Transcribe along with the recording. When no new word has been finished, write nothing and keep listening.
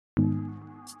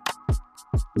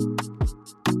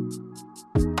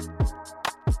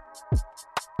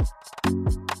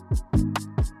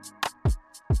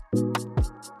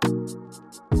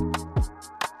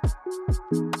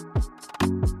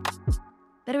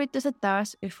Tervitused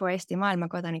taas ÜFO Eesti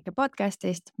maailmakodanike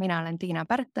podcastist. Mina olen Tiina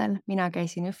Pärtel, mina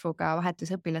käisin ÜFO-ga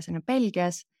vahetusõpilasena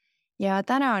Belgias ja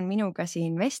täna on minuga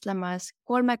siin vestlemas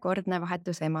kolmekordne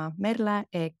vahetusema Merle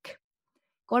Eek.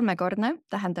 Kolmekordne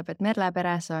tähendab, et Merle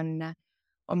peres on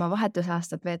oma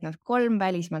vahetusaastat veetnud 3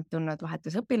 välismaalt tulnud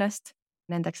vahetusõpilast.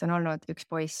 Nendeks on olnud üks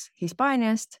poiss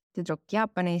Hispaaniast, tüdruk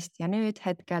Jaapanist ja nüüd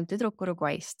hetkel tüdruk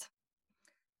Uruguayst.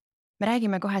 Me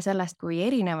räägime kohe sellest, kui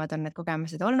erinevad on need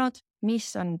kogemused olnud,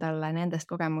 mis on talle nendest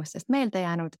kogemustest meelde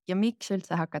jäänud ja miks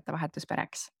üldse hakata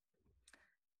vahetuspereks.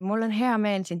 Mul on hea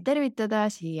meel sind tervitada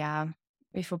siia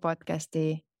ÜFO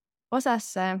podcasti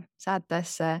osasse,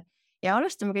 saatesse ja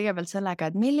alustame kõigepealt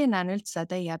sellega, et milline on üldse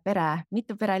teie pere,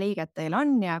 mitu pereliiget teil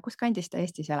on ja kus kandis te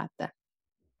Eestis elate?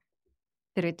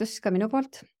 Tervitus ka minu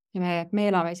poolt. Me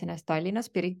elame iseenesest Tallinnas,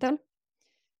 Pirital.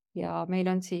 Ja meil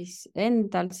on siis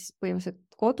endal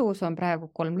põhimõtteliselt kodus on praegu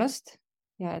 3 last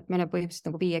ja et meil on põhimõtteliselt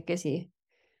nagu 5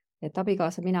 et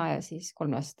abikaasa, mina ja siis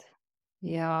 3 last.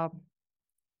 Ja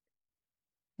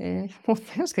ma ei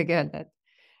oskagi öelda,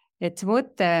 et see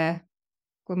mõte,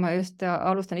 kui ma just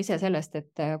alustan ise sellest,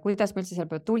 et kuidas me üldse seal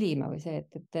peale tulime või see,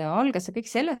 et algas see kõik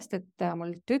sellest, et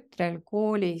mul tütrel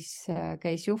koolis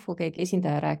käis Jufu keegi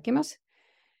esindaja rääkimas.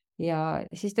 Ja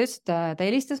siis ta ütles, ta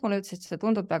helistas mulle, ütles, et see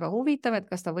tundub väga huvitav, et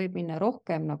kas ta võib minna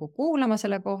rohkem nagu kuulama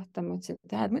selle kohta. Ma ütlesin,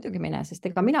 et muidugi mine, sest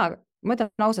ega ma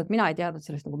ütlen ausalt, mina ei teadnud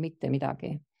sellest nagu mitte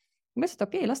midagi. Ma ütlesin, et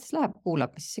okei, lastes läheb,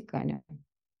 kuulab, mis siis ikka on.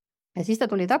 Ja siis ta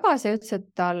tuli tagasi ja ütles, et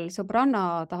tal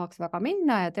sõbranna tahaks väga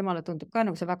minna ja temale tundub ka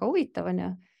nagu see väga huvitav on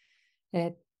ja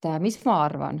et mis ma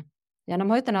arvan. Ja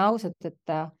ma ütlen ausalt,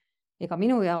 et ega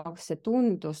minu jaoks see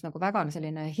tundus nagu väga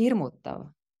selline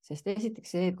hirmutav. Sest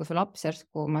esiteks see, kui su laps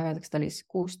järsku, ma ei öelda, kas ta oli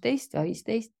 16 või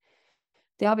 15,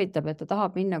 teavitab, et ta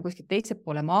tahab minna kuskil teise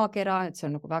poole maakera, et see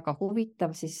on nagu väga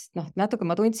huvitav, siis natuke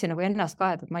ma tundsin nagu ennast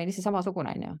ka, et ma olin ise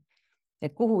samasugune.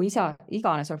 Et kuhu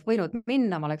iganes oleks võinud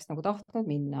minna, ma oleks nagu tahtnud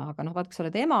minna, aga vaat, kui sa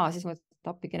oled ema, siis ma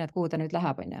tappigin, et kuhu ta nüüd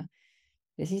läheb.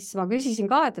 Ja siis ma küsisin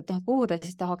ka, et kuhu ta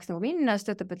siis tahaks nagu minna, siis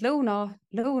ta ütleb, et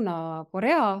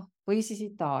Lõuna-Korea või siis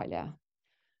Itaalia.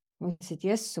 Ma ütlesin, et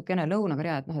jessukene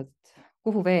Lõuna-Korea, et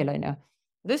kuhu veel on ja.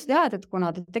 Ta ütles, et kuna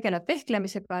ta tegeleb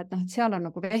vehklemisega, et seal on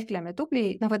nagu vehklemine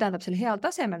tubli, või tähendab selle heal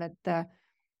tasemel, et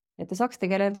ta saaks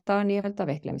tegeleda nii-öelda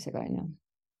vehklemisega.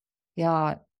 Ja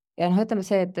ütleme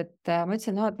see, et ma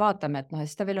ütlesin, et vaatame, et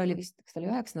siis ta veel oli vist, kas ta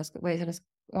oli 9. või selles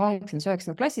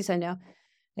 8.-9. klassis on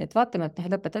et vaatame, et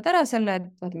lõpetad ära selle, et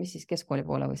vaatame, mis siis keskkooli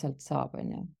poole või sealt saab.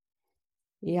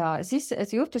 Ja siis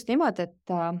see juhtus niimoodi,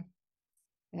 et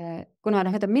kuna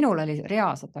minul oli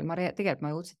reaalselt, tegelikult ma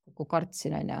õudselt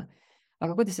kartsin,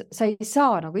 aga kuidas sa ei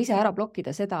saa nagu ise ära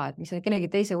blokkida seda, et mis on kellegi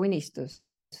teise unistus.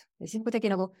 Ja siis kuidagi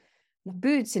nagu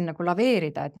püüdsin nagu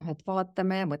laveerida, et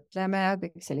vaatame ja mõtleme ja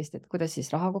kõik sellist, et kuidas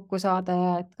siis raha kokku saada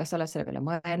ja et kas sa oled selle peale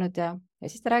mõelnud ja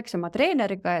siis ta rääkis oma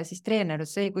treeneriga ja siis treener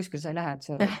ütles, ei kuskil sa ei lähe, et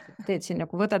sa teed siin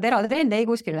nagu võtad eratreeni, ei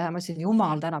kuskil ei lähe, ma ütlesin,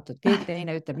 jumal tänatud, keegi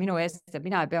teine ütleb minu eest, et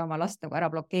mina ei pea oma last nagu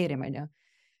ära blokeerima.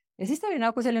 Ja siis ta oli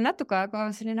nagu selline natuke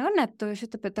aga selline õnnetus,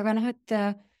 ütleb, et aga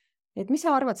et mis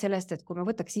sa arvad sellest, et kui me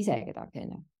võtaks ise kedagi.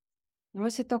 Ma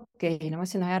ütlesin, et okei, ma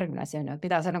ütlesin, järgmine asi on, et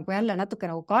mida sa nagu jälle natuke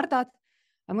nagu kardad,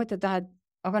 aga ma ütlen, et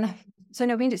aga see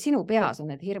on ju sinu peas on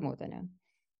need hirmud. Ja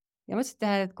ma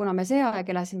ütlesin, et kuna me see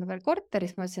aeg elasime veel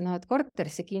korteris, ma ütlesin, et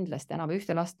korterisse kindlasti enam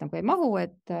ühte last nagu ei mahu,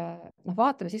 et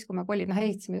vaatame siis, kui me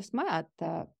ehitasime just maja,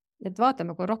 et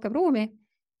vaatame, kui rohkem ruumi,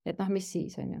 et mis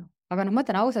siis on ju. Aga ma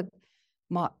ütlen ausalt,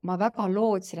 ma väga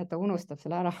lootsin, et ta unustab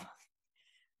selle ära.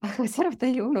 Aga ta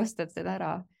ei unustanud seda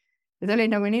ära. Ja ta oli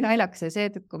nagu nii naljakas see,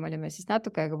 et kui me olime siis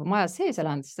natuke majas sees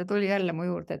elanud, siis ta tuli jälle mu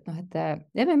juurde, et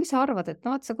mis sa arvad, et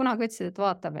sa kunagi ütlesid, et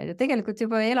vaatame. Ja tegelikult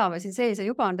juba elame siin sees ja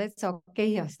juba on täitsa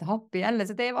okei, ja siis appi jälle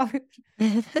see teema.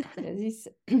 Ja siis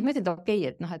ma ütlen, et okei,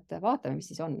 et vaatame, mis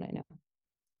siis on.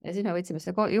 Ja siis me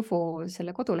võtsime Jufu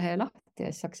selle kodulehe lahti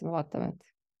ja siis hakkasime vaatama, et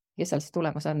kes seal siis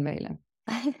tulemas on meile.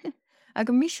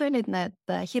 Aga mis olid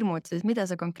need hirmud siis, mida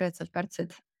sa konkreetselt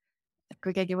kartsid,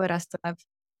 kui keegi võõrast tuleb?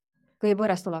 Kui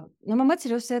võõrast tuleb? Ma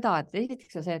mõtlesin just seda, et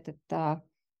esiteks on see, et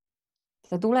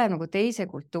ta tuleb nagu teise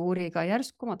kultuuriga,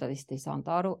 järsku ma ta vist ei saa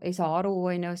aru,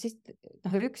 siis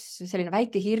üks selline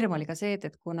väike hirm oli ka see,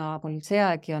 et kuna mul see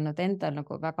aeg on endal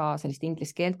nagu väga sellist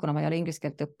inglise keelt, kuna ma ei ole inglise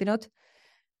keelt õppinud,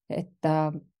 et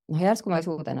järsku ma ei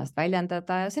suuda ennast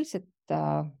väljendada ja sellised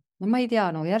ma ei tea,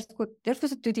 järsku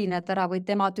sa tüdined ära või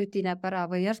tema tüdineb ära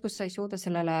või järsku sa ei suuda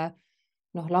sellele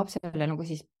lapsele nagu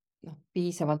siis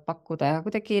piisavalt pakkuda ja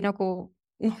kuidagi nagu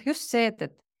just see,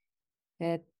 et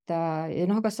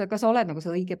kas sa oled nagu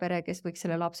see õige pere, kes võiks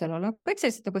selle lapsele olla, kõik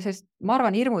sellised nagu sellist, ma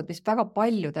arvan, hirmud, mis väga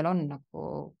paljudel on nagu,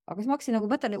 aga siis ma hakkasin nagu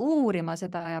uurima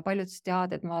seda ja paljud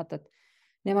tead, et ma vaatan,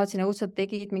 nemad sinna õudselt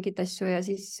tegid mingit asju ja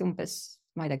siis umbes,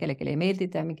 ma ei tea, kellelegi ei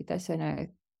meeldida ja mingit asju.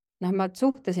 Noh, ma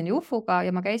suhtlesin Jufuga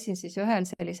ja ma käisin siis ühel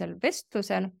sellisel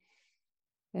vestlusel,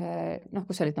 noh,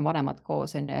 kus olid vanemad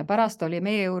koos ja pärast oli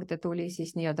meie juurde tuli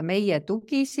siis nii-öelda meie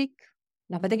tugisik.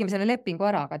 Noh, me tegime selle lepingu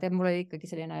ära, aga mul oli ikkagi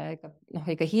selline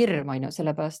ikka hirm,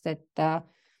 sellepärast, et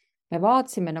me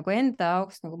vaatasime nagu enda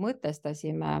jaoks nagu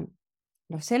mõtestasime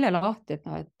selle lahti,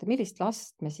 et millist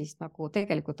last me siis nagu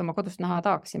tegelikult oma kodust näha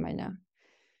tahaksime,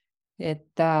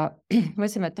 et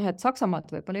mõtlesime, et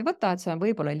Saksamaad võib-olla ei võta, et see on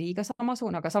võib-olla liiga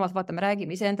samasugune, aga samas vaata, me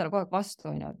räägime ise endale kogu aeg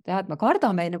vastu, et me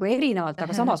kardame nagu erinevalt,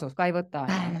 aga samasugust ka ei võta.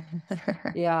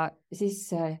 Ja siis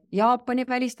Jaapani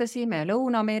välistasime ja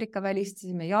Lõuna-Ameerika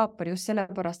välistasime. Jaapani just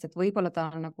sellepärast, et võib-olla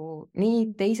ta on nagu nii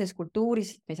teises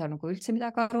kultuuris, me ei saa nagu üldse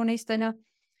midagi aru neist,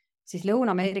 siis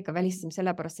Lõuna-Ameerika välistasime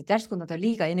sellepärast, et järsku nad on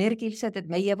liiga energilised,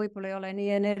 et meie võib-olla ei ole nii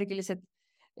energilised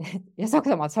ja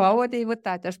Saksamaad samamoodi ei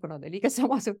võta, et järsku nad on liiga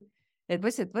samasugused. Et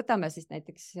mõtlesin, et võtame siis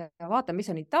näiteks ja vaatame, mis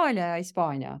on Itaalia ja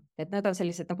Hispaania, et need on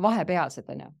sellised nagu vahepealsed.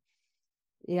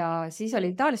 Ja siis oli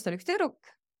Itaaliast oli üks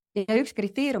tüdruk ja üks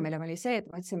kriteerium meile oli see, et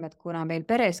mõtlesime, et kuna meil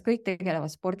peres kõik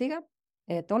tegelevad spordiga,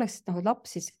 et oleks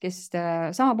laps siis, kes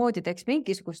samamoodi teeks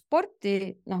mingisugust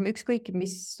sporti, ükskõik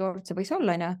mis sort see võiks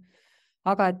olla,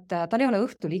 aga et tal ei ole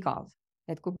õhtul igav.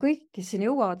 Et kui kõik, kes siin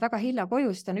jõuavad väga hilja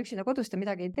koju, siis ta on üksinda kodus, ta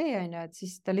midagi ei tee, et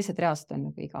siis ta lihtsalt reaalselt on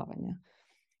igav.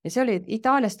 Ja see oli,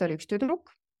 Itaaliast oli üks tüdruk,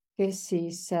 kes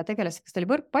siis tegeles, kas ta oli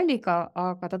võrkpalliga,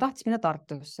 aga ta tahtis minna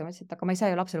Tartusse. Ma ütlesin, et aga ma ei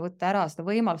saa ju lapsele võtta ära seda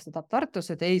võimalust, ta tahab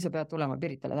Tartusse, et ei, sa pead tulema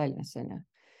Piritale Tallinnasse.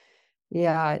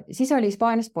 Ja siis oli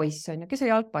Hispaaniast poiss, kes oli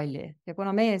jalgpalli. Ja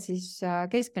kuna meie siis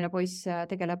keskmine poiss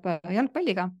tegeleb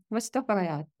jalgpalliga, ma mõtlesin, et väga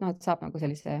hea, et saab nagu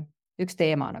sellise üks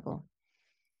teema nagu.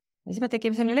 Ja siis me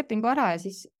tegime selle lepingu ära ja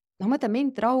siis, mõte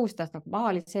mind rahustas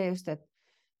maha oli see just, et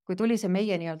kui tuli see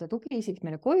meie nii-öelda tugisik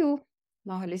meile koju,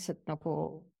 lihtsalt nagu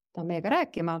ta meiega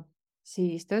rääkima,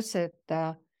 siis ta ütles, et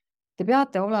te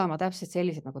peate olema täpselt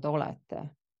sellised, nagu te olete.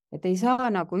 Et ei saa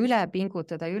nagu üle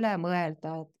pingutada, üle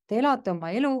mõelda, et te elate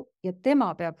oma elu ja tema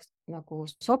peab nagu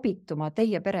sobituma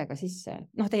teie perega sisse,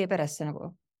 teie peresse nagu.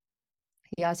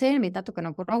 Ja see mind natuke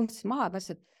nagu rahustas maha,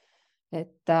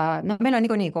 et meil on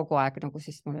niikuinii kogu aeg nagu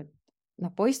siis mul,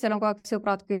 poistel on kogu aeg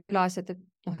sõbrad külas, et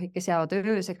kes jäävad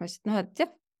ööseks, et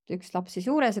jah, üks laps siis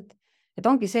juures, et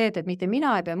ongi see, et mitte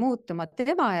mina ei pea muutuma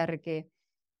tema järgi,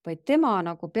 vaid tema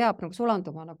nagu peab nagu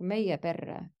sulanduma nagu meie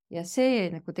perre. Ja see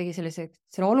nagu tegi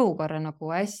selle olukorra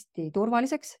nagu hästi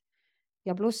turvaliseks.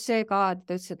 Ja pluss see ka, et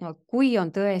ta ütles, et kui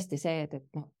on tõesti see, et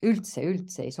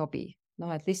üldse ei sobi,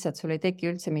 et lihtsalt sul ei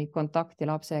teki üldse mingit kontakti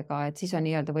lapsega, et siis on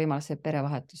nii-öelda võimalus see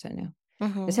perevahetus.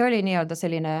 Ja see oli nii-öelda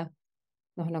selline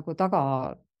nagu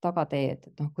tagatee, et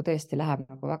kui tõesti läheb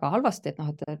nagu väga halvasti, et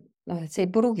see ei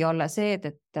pruugi olla see,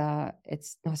 et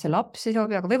see laps ei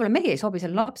sobi, aga võib-olla meie ei sobi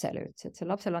selle lapsele üldse, et see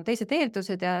lapsel on teised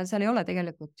eeldused ja seal ei ole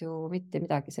tegelikult ju mitte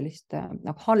midagi sellist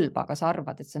nagu halba, aga sa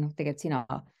arvad, et see tegelikult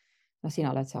sina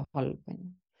oled see halb.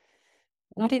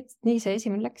 Nii see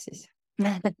esimene läks siis.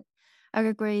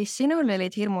 Aga kui sinul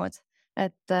olid hirmud,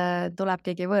 et tuleb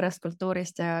keegi võõrast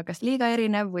kultuurist ja kas liiga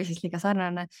erinev või siis liiga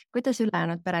sarnane, kuidas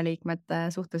ülejäänud pereliikmed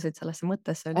suhtusid sellesse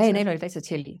mõttesse? Ei, neil oli täitsa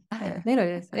chill. Neil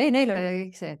oli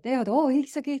kõik see, et teevad,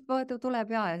 issakid,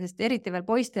 tuleb ja, sest eriti veel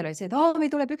poistel oli see, et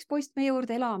meil tuleb üks poist meie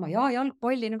juurde elama ja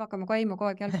jalgpalli, nüüd hakkame kaima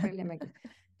kogu aeg jalgpalli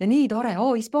mängida. Ja nii tore,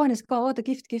 Hispaanias ka, vaata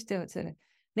kihvt teevad selle.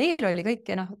 Neil oli kõik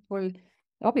ja mul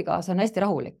abikaasa on hästi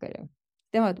rahulik.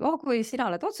 Tema, et kui sina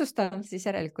oled otsustanud, siis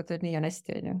järelikult nii on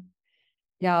hästi.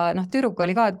 Ja tüdruk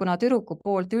oli ka, et kuna tüdruku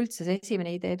poolt üldse see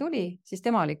esimene idee tuli, siis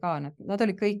tema oli ka, nad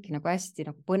olid kõik nagu hästi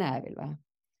nagu põnevil.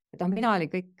 Et mina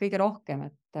olin kõige rohkem,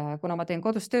 et kuna ma teen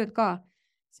kodus tööd ka,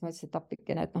 siis ma ütlesin, et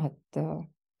appikene,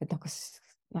 et kas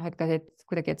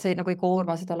kuidagi, et see nagu ei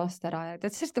koorma seda last ära. Et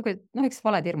sest eks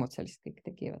valed hirmud sellist kõik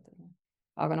tekivad.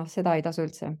 Aga seda ei tasu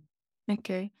üldse.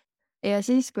 Okay. Ja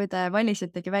siis, kui te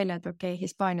valisitegi välja, et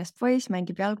Hispaaniast poiss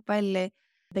mängib jalgpalli,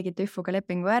 tegite üfuga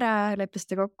lepingu ära,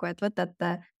 leppisite kokku, et võtate,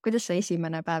 kuidas see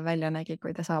esimene päev välja nägi,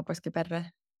 kui ta saabuski perre?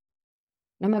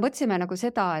 Me võtsime nagu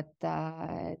seda, et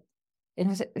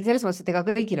selles mõttes, et ega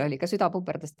kõigil oli ka süda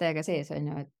puperdas täiega sees,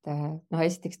 et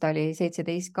esiteks ta oli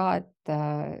 17 ka, et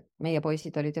meie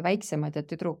poisid olid ju väiksemad ja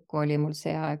tüdruk oli mul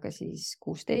see aega siis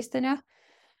 16,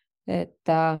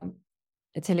 et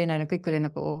selline kõik oli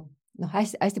nagu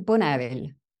hästi põnevil.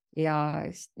 Ja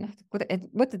et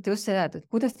mõtlete just seda, et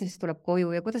kuidas ta siis tuleb koju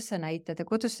ja kuidas sa näitad ja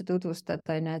kuidas sa tutvustad,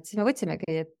 et siis me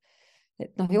võtsimegi,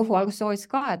 et Juhu alguses soovis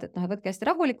ka, et võtke hästi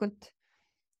rahulikult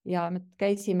ja me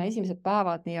käisime esimesed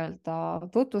päevad nii-öelda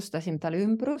tutvustasime talle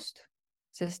ümbrust,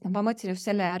 sest ma mõtlesin just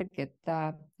selle järgi,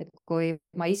 et kui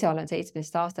ma ise olen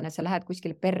 17-aastane, et sa lähed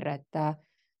kuskile perre, et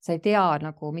sa ei tea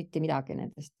nagu mitte midagi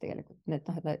nendest tegelikult,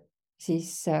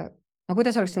 siis no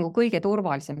kuidas oleks nagu kõige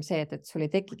turvalisem see, et sul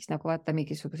ei tekiks nagu vaata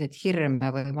mingisuguseid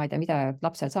hirme või ma ei tea, mida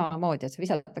lapsel samamoodi, et sa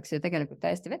visatakse ju tegelikult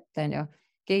täiesti vette, on ju.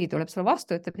 Keegi tuleb sulle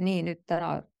vastu, ütleb nii, nüüd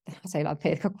täna sa elad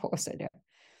meiega koos, on ju.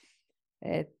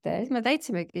 Et siis me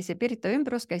täitsimegi see Pirita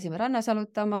ümbrus, käisime rannas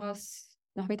jalutamas,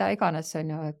 mida iganes,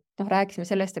 on ju, et rääkisime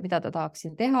sellest, et mida ta tahaks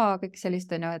siin teha, kõik sellist,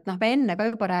 on ju, et me enne ka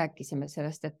juba rääkisime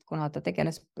sellest, et kuna ta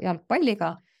tegeles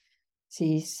jalgpalliga,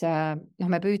 siis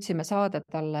me püüdsime saada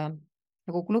talle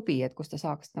nagu klubi, et kus ta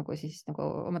saaks nagu siis nagu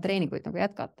oma treeninguid nagu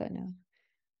jätkata, on ju.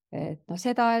 Et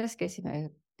seda ajast käisime,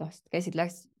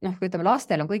 ütleme,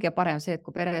 lastel on kõige parem see, et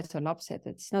kui peres on lapsed,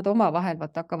 et siis nad omavahel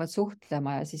hakkavad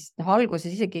suhtlema ja siis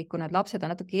alguses isegi, kui need lapsed on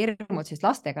natuke hirmud, siis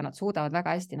lastega nad suudavad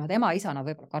väga hästi, ema nad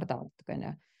võib-olla kardavad, on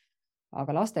ju.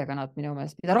 Aga lastega nad minu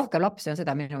meelest, mida rohkem lapsi on,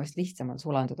 seda minu meelest lihtsam on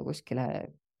sulanduda kuskile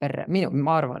perre.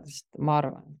 Ma arvan,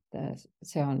 et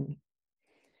see on,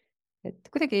 et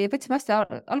kuidagi võtsime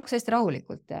alguses hästi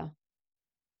rahulikult ja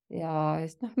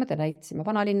mõte näitasime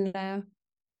vanalinna ja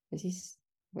siis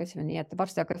võtsime nii, et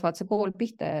varsti hakkas vaata see kool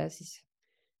pihta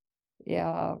ja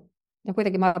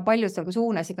kuidagi ma palju seal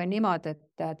suunasin ka niimoodi,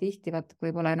 et tihti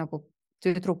võib-olla nagu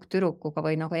tüdrukuga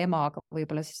või nagu emaga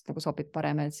võib-olla siis nagu sobib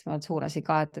parem, et siis ma suunasin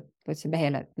ka, et võtsin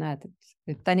mehele, et näed, et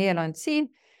nüüd Daniel on siin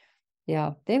ja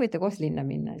te võite koos linna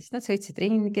minna. Siis nad sõitsid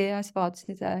ringi ja siis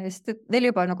vaatasid ja siis neil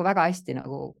juba nagu väga hästi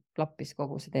nagu klappis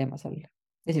kogu see teema seal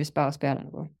esimest päevast peale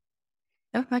nagu.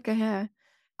 Väga hea.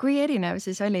 Kui erinev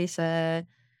siis oli see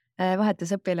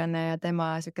vahetusõpilane ja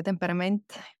tema siuke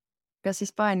temperament? Kas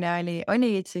Hispaania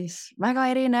oli siis väga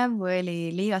erinev või oli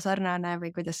liiga sarnane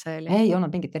või kuidas see oli? Ei olnud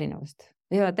mingit erinevust.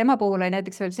 Ja tema puhul oli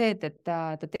näiteks veel see, et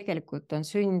ta tegelikult on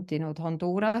sündinud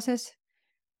Hondurases.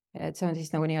 Et see on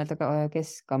siis nagu nii-öelda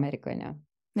Kesk-Ameerika, on ju.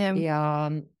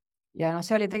 Ja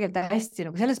see oli tegelikult hästi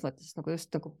nagu selles mõttes nagu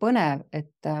just nagu põnev,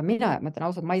 et mina mõtlen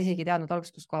ausalt, ma isegi teadnud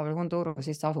alguses, kus koha Honduras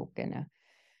siis asubki, on ju.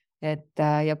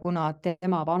 Ja kuna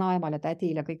tema vanaemal ja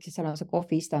tädil ja kõik siis seal on see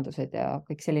kohviistandused ja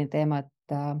kõik selline teema,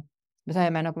 et me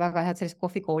saime nagu väga head sellist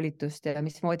kohvikoolitust ja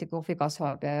mismoodi kohvi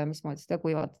kasvab ja mismoodi seda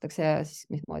kuivatatakse ja siis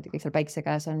mismoodi kõik seal päikse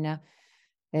käes on ja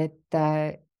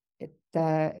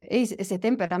ei, see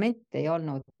temperament ei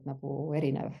olnud nagu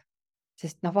erinev,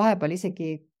 sest vahepeal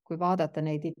isegi kui vaadata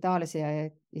neid itaallasi ja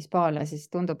hispaanlasi, siis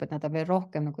tundub, et nad on veel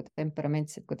rohkem nagu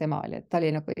temperamentsed kui tema oli, et ta oli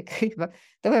nagu ikka,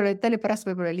 ta oli pärast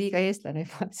võib-olla liiga eestlane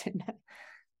juba selline,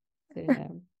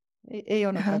 ei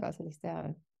olnud väga sellist teha.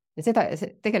 Ja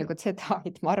tegelikult seda,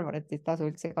 et ma arvan, et ei tasu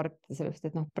üldse karta sellest,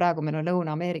 et praegu meil on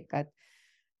Lõuna-Ameerika,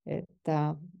 et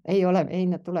ei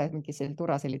nad tule mingi selle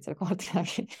turasellid seal kohalt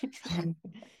midagi.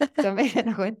 See on meile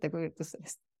nagu ettekujutus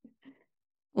sellest.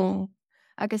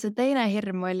 Aga see teine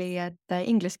hirm oli, et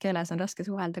inglise keeles on raske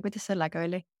suhelda. Kuidas sellega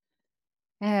oli?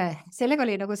 Sellega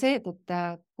oli nagu see, et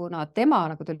kuna tema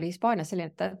nagu tuli Hispaaniast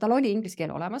selline, et tal oli inglise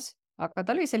keel olemas, aga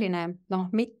ta oli selline,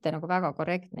 mitte nagu väga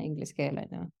korrektne inglise keel.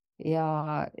 Ja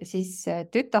siis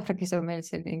tütar, kes on meil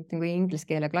selline nagu inglise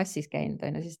keele klassis käinud,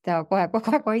 siis ta kohe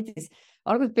hoidis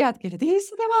alguses peadki, et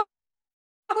issa tema,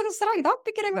 kuidas sa räägid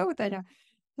appikene mõud,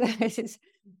 siis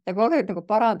ta kogu aeg nagu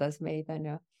parandas meid,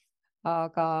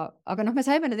 aga me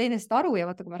saime need teineteisest aru ja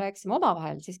vaata, kui me rääkisime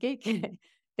omavahel, siis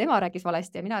tema rääkis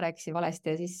valesti ja mina rääkisin valesti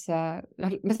ja siis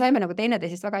me saime nagu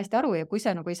teineteisest väga hästi aru ja kui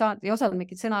sa nagu ei osanud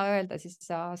mingit sõna öelda, siis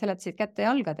sa seletasid kätte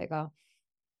jalgadega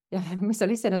ja mis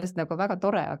oli iseenesest nagu väga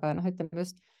tore, aga ütleme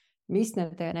just, mis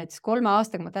näiteks 3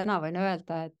 aastaga ma täna võin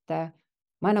öelda, et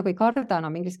ma nagu ei karda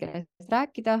enam inglise keeles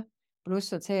rääkida,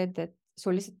 pluss on see, et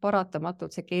sul lihtsalt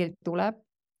paratamatult see keel tuleb,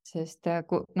 sest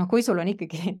kui sul on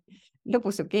ikkagi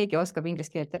lõpus keegi oskab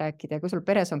inglise keelt rääkida ja kui sul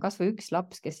peres on kas või üks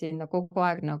laps, kes siin kogu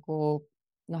aeg nagu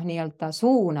nii-öelda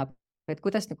suunab, et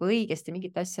kuidas nagu õigesti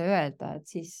mingit asja öelda, et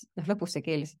siis lõpus see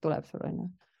keel lihtsalt tuleb sul, on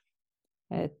ju.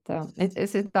 Et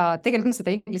tegelikult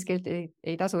seda inglise keelt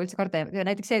ei tasu üldse karda ja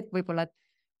näiteks see, et võib-olla, et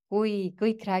kui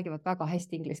kõik räägivad väga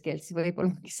hästi inglise keelt, siis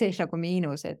võib-olla see nagu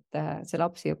miinus, et see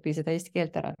laps ei õpi seda eesti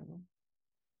keelt ära.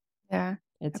 Ja,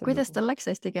 kuidas tal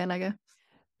läks eesti keelega?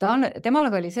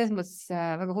 Temaga oli selles mõttes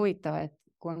väga huvitav, et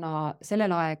kuna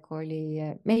sellel aeg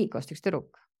oli Mehhikost üks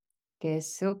tüdruk,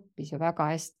 kes õppis ju väga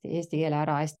hästi eesti keele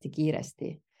ära hästi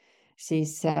kiiresti,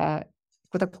 siis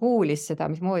kui ta kuulis seda,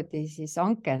 mismoodi siis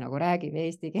Anke nagu räägib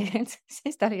eesti keelt,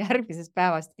 siis ta oli järgmisest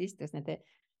päevast istus nende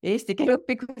eesti keele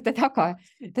õpikute taga.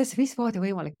 Ta ütles, mismoodi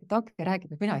võimalik, et Anke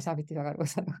räägib, et mina ei saa mitte väga aru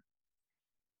saada.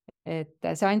 Et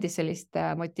see andis sellist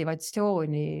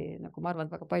motivatsiooni, nagu ma arvan,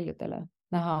 väga paljudele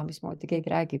näha, mismoodi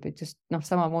keegi räägib, et just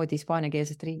samamoodi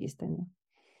hispaaniakeelsest riigist.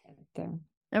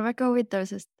 Ja väga huvitav,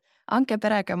 sest Anke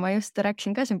perega ma just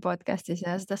rääkisin ka siin podcastis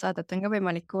ja seda saadet on ka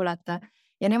võimalik kuulata.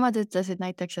 ja nemad ütlesid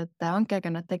näiteks, et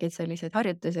Ankega nad tegid selliseid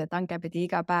harjutusi, et Anke pidi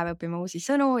iga päev õppima uusi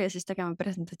sõnu ja siis tegema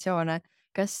presentatsioone.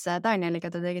 Kas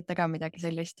Danieliga te tegite ka midagi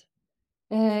sellist?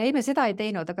 Ei, me seda ei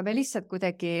teinud, aga me lihtsalt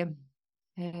kuidagi,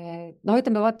 no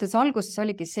ütleme, vaata, alguses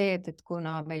oligi see, et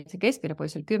kuna meil see keskmine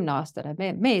poiss oli 10-aastane,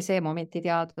 me see moment ei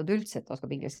teadnud üldse, et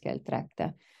oskab inglise keelt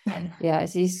rääkida. Ja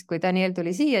siis, kui Daniel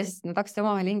tuli siia, siis nad hakkasid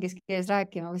omavahel inglise keeles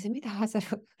rääkima. Ma mõtlesin, mida sa,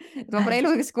 ma pole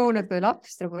eluks kuulnud, kui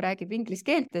laps nagu räägib inglise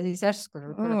keelt ja siis järsku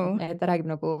ta räägib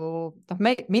nagu,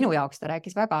 minu jaoks ta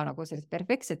rääkis väga nagu sellist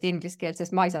perfektset inglise keelt,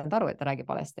 sest ma ei saanud aru, et ta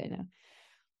räägib valesti.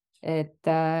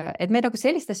 Et me nagu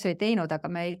sellist asju ei teinud,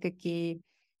 aga me ikkagi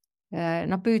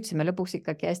püüdsime lõpuks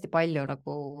ikkagi hästi palju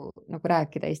nagu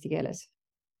rääkida eesti keeles.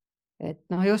 Et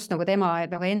just nagu tema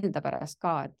nagu enda pärast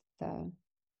ka,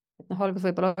 et algus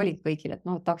võib-olla oli kõigil, et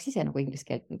tahaks ise nagu inglise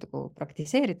keelt nagu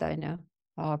praktiseerida,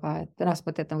 aga et tänast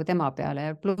mõtet nagu tema peale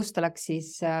ja pluss ta läks siis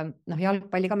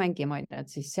jalgpalli ka mängima, et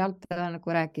siis sealt ta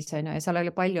nagu rääkis, ja seal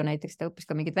oli palju, näiteks ta õppis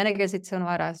ka mingeid venekeelseid sõnu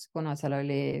ära, kuna seal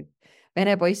oli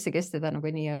vene poisse, kes teda nagu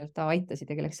nii-öelda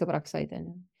aitasid ja kelleks sõbraks said.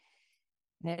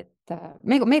 Et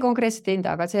me konkreetselt ei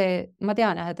enda, aga see, ma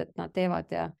tean jah, et nad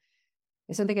teevad ja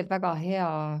see on tegelikult väga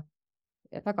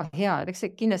hea, et eks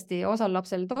see kindlasti osal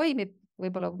lapsel toimib,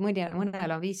 võib-olla mõnel on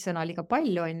 5 sõna liiga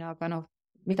palju, aga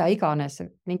mida iganes,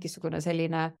 mingisugune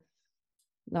selline,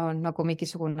 nagu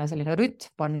mingisugune selline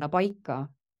rütm panna paika,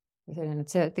 et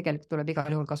see tegelikult tuleb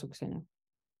igal juhul kasuks.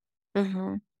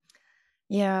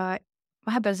 Ja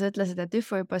vahepeal sa ütlesid, et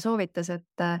Üffu juba soovitas,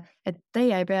 et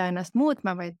teie ei pea ennast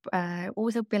muutma, vaid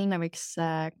uus õpilane võiks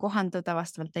kohanduda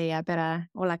vastavalt teie pere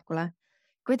olekule.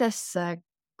 Kuidas,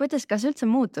 kas üldse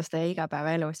muutus teie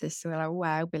igapäevaelu siis sulle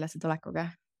uue õpilase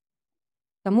tulekuga?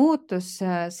 Ta muutus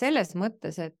selles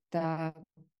mõttes, et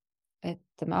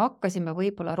me hakkasime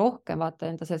võib-olla rohkem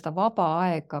enda seda vaba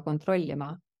aega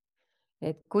kontrollima.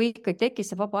 Et kui ikkagi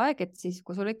tekkis see vaba aeg, et siis,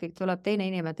 kui sul ikkagi tuleb teine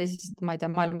inimene teisest, ma ei tea,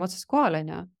 maailma otsas kohal,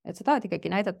 et sa tahad ikkagi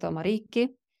näidata oma riiki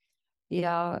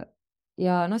ja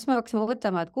siis me hakkasime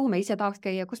võtama, et kuhu me ise tahaks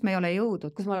käia, kus me ei ole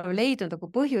jõudnud, kus me oleme leidnud nagu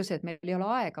põhjuse, et meil ei ole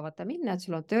aega vaata minna, et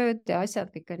sul on tööd ja asjad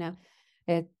kõik on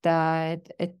et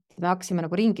me hakkasime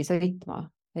nagu ringi sõitma.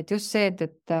 Et just see,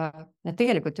 et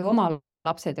tegelikult ju oma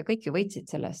lapsed ja kõik ju võitsid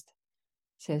sellest.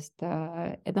 Sest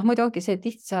muidu ongi see, et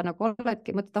tihti sa nagu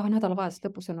oledki, mõtled, nädalavahetus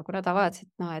lõpus on nagu nädalavahetus,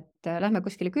 et lähme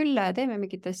kuskile külla ja teeme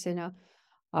mingit asja,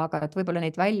 aga et võib-olla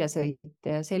neid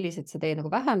väljasõite ja sellised sa teed nagu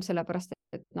vähem, sellepärast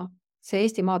et see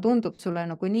Eestimaa tundub sulle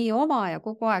nagu nii oma ja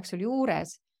kogu aeg sul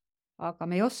juures, aga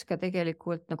me ei oska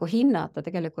tegelikult nagu hinnata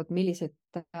tegelikult,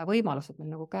 millised võimalused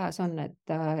meil nagu käes on, et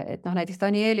näiteks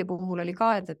Danieli puhul oli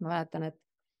ka, et ma mäletan,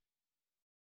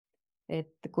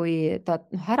 et kui ta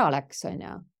ära läks,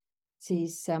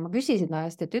 siis ma küsisin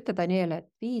näest, et ütle Daniele, et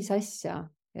 5 asja,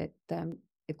 et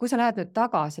kui sa lähed nüüd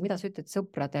tagasi, mida sa ütled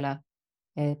sõpradele,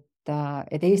 et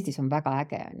Eestis on väga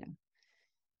äge,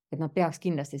 et nad peaks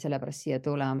kindlasti sellepärast siia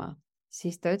tulema.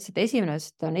 Siis ta ütles, et esimene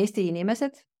on Eesti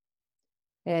inimesed,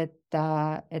 et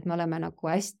me oleme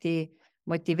nagu hästi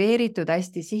motiveeritud,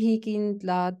 hästi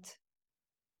sihikindlad,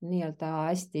 nii-öelda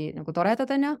hästi nagu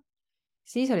toredad,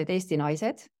 Siis olid Eesti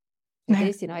naised,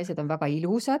 Eesti naised on väga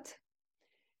ilusad.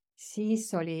 Siis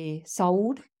oli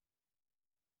saun,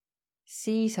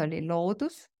 siis oli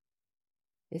loodus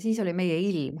ja siis oli meie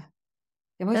ilm.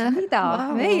 Ja ma ütlesin, mida?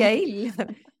 Meie ilm?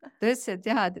 Ta ütles, et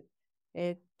jah,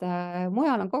 et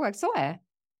mujal on kogu aeg soe,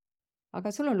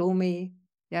 aga sul on lumi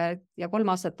ja 3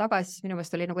 aastat tagasi minu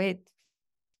meelest oli nagu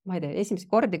ma ei tea, esimese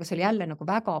kordi, kus oli jälle nagu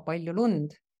väga palju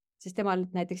lund, siis temal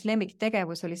näiteks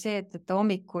lemmiktegevus oli see, et ta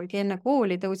hommikul enne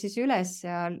kooli tõusis üles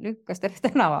ja lükkas terve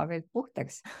tänava veel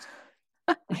puhtaks.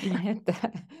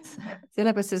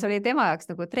 Sellepärast see oli tema jaoks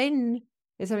nagu trenn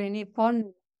ja see oli nii fun.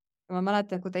 Ma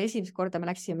mäletan, kui ta esimest korda me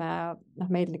läksime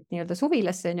meil nii-öelda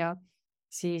suvilasse,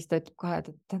 siis ta ütleb kohe,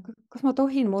 et kas ma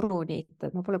tohin muru niita,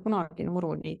 et ma pole kunagi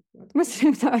muru niitnud. Ma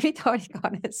mõtlesin, mida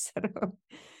iganes.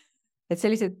 Et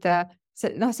sellised,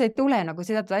 see ei tule nagu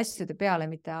sedatud asjade peale,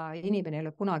 mida inimene ei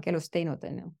ole kunagi elus teinud.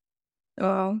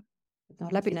 Wow.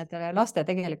 Läbi nende laste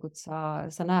tegelikult sa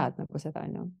näed nagu seda.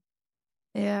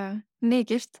 Ja nii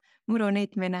kihvt, muru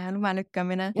niitmine, lume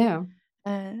lükkamine. Yeah.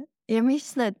 Ja mis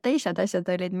need teised asjad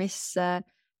olid, mis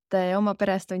te oma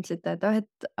peres tundsite,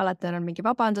 et alati on mingi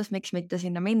vabandus, miks mitte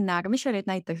sinna minna, aga mis olid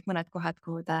näiteks mõned kohad,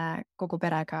 kuhu te kogu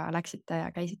perega läksite ja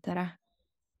käisite ära?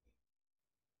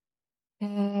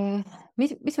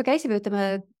 Mis me käisime,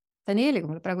 ütleme, Danieliga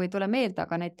mul praegu ei tule meelde,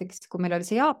 aga näiteks kui meil oli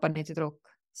see Jaapani tüdruk,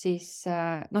 siis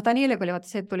Danieliga oli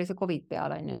see, et tuli see COVID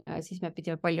peale, ja siis me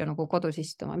pidime palju nagu kodus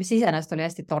istuma, mis iseenesest oli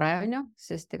hästi tore,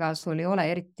 sest ega sul ei ole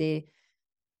eriti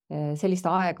sellist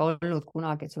aega olnud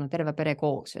kunagi, et sul on terve pere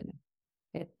koos.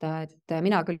 et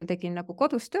mina küll tegin nagu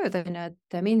kodus tööd,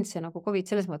 et mind see nagu COVID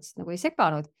selles mõttes nagu ei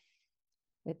seganud.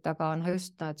 Et aga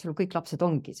just, et sul kõik lapsed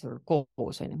ongi sul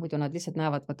koos, muidu nad lihtsalt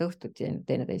näevad vaata õhtuti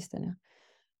teineteist.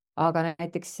 Aga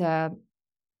näiteks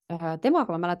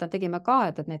temaga ma mäletan, tegime ka,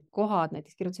 et need kohad,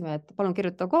 näiteks kirjutasime, et palun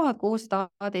kirjuta kohad, kuhu sa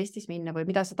tahad Eestis minna või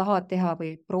mida sa tahad teha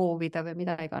või proovida või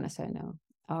mida iganes.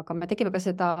 Aga me tegime ka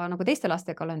seda, nagu teiste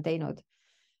lastega olen teinud.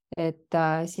 Et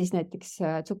siis näiteks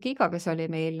Tsukiga, kes oli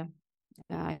meil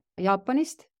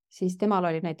Jaapanist, siis temal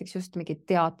oli näiteks just mingid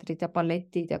teatrid ja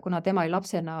balletid ja kuna tema oli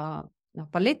lapsena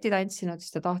balletti tantsinud,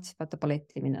 siis ta tahtis vaata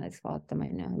balletti minna näiteks vaatama.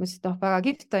 Ma ütlesin, et väga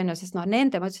kihvt on, sest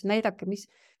nende, ma ütlesin, näidake,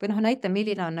 näita,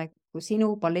 milline on nagu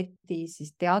sinu balleti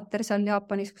siis teater seal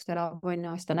Jaapanis, kus ta elab,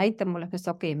 siis ta näitab mulle, et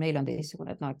okei, meil on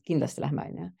teistsugune, et kindlasti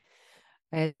lähme.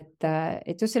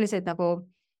 Et just selliseid nagu,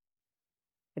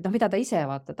 et mida ta ise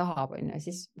vaata tahab,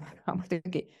 siis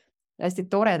muidugi hästi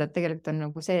toredad tegelikult on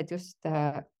nagu see, et just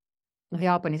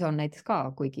Jaapanis on näiteks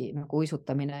ka kuigi nagu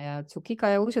uisutamine ja Tsukiga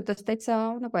ja uisutas täitsa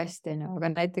nagu hästi, aga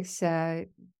näiteks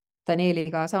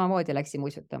Danieliga samamoodi läksime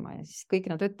uisutama ja siis kõik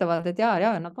nad ütlevad, et jaa,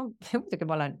 muidugi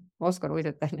ma oskan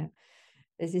uisutada.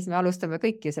 Ja siis me alustame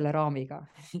kõiki selle raamiga.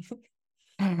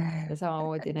 Ja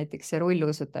samamoodi näiteks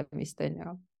rulluisutamist,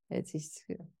 et siis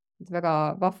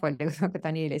väga vahva oli, kui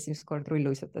Daniel esimest kord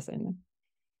rulluisutas.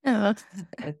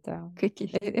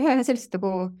 Sellist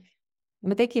nagu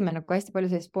me tegime nagu hästi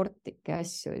palju selliseid sportlikke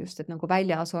asju just, et nagu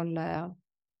väljas olla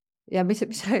ja mis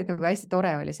nagu hästi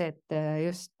tore oli see, et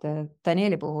just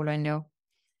Danieli puhul on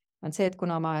see, et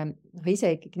kuna ma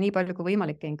ise ikkagi nii palju kui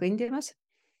võimalik käin kõndimas,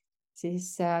 siis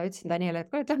ütlesin Daniele,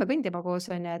 et lähme kõndima koos,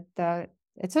 et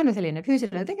see on selline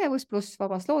füüsiline tegevus pluss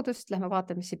vabast loodust, lähme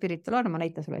vaatame, mis see Pirital on, ma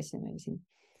näitan sulle siin.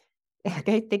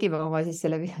 Tegime oma siis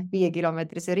selle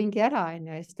 5-kilomeetrise ringi ära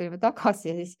ja siis tulime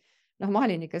tagasi ja siis ma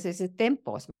olin ikka sellises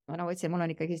tempos, ma võtsin, mul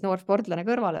on ikkagi noor sportlane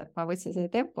kõrval, et ma võtsin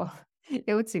selle tempo,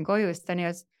 jõudsin koju, siis ta nii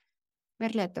ütles,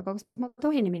 Merle, et aga kas ma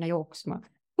tohin minna jooksma?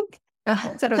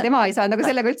 Tema ei saa nagu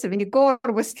sellega üldse mingit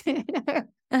koormust.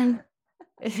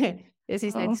 Ja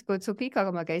siis näiteks, kui Tsukiga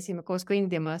me käisime koos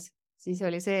kõndimas, siis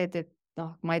oli see, et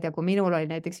ma ei tea, kui minul oli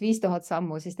näiteks 5000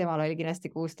 sammu, siis temal oli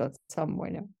kindlasti 6000 sammu,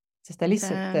 sest ta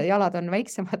lihtsalt, jalad on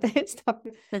väiksemad, ta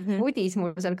mudis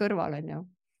mul seal kõrval,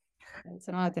 see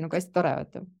on alati nagu hästi tore,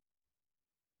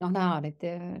 näha neid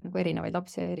nagu erinevaid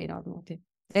lapsi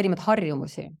erinevaid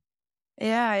harjumusi.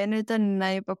 Ja nüüd on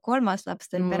juba kolmas laps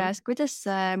teil peres. Kuidas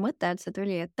mõte üldse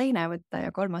tuli, et teine võtta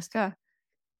ja kolmas ka?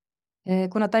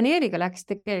 Kuna Danieliga läks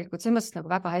tegelikult selles mõttes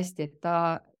nagu väga hästi, et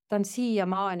ta on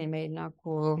siiamaani meil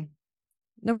nagu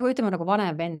ütleme nagu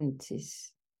vanem vend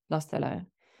siis lastele.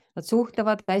 Nad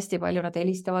suhtlevad hästi palju, nad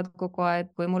helistavad kogu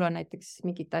aeg, kui mul on näiteks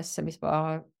mingit asja, mis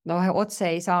ma otse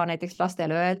ei saa näiteks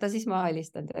lastele öelda, siis ma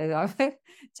helistan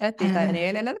chatis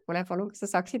Danielele, kuule palun, kas sa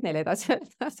saaksid neile edasi öelda,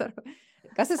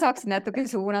 kas sa saaksid natuke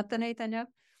suunata neid,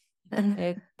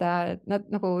 et nad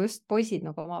nagu just poisid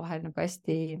nagu omavahel nagu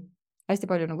hästi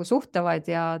palju nagu suhtlevad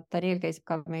ja Daniel käis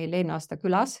ka meil eelmine aasta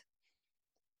külas,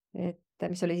 et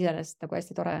mis oli iseenesest nagu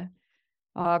hästi tore.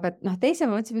 Aga teise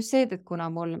ma mõtlesin just see, et kuna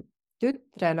mul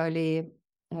tütrel oli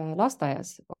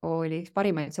lasteaias, oli üks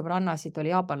parimaid sõbrannasid,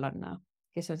 oli jaapanlanna,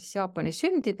 kes on siis Jaapanis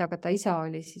sündinud, aga ta isa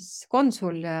oli siis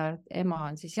konsul ja ema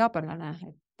on siis jaapanlane,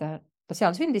 et ta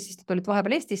seal sündis, siis ta tulid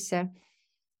vahepeal Eestisse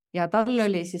ja tal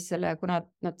oli siis kuna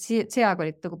nad see aeg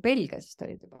olid nagu Belgias, siis ta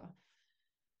olid juba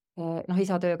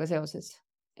isa tööga seoses,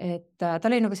 et tal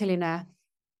oli nagu selline,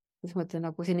 kuidas ma ütlen,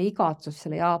 nagu selline igatsus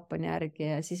selle Jaapani järgi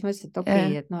ja siis ma ütlesin, et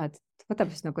okei, et võtab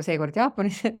just nagu seekord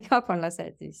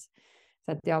jaapanlased siis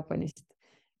saad Jaapanist.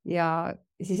 Ja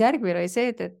siis järgmine oli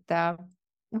see, et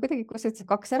kuidagi, kus sa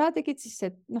 2 ära tegid, siis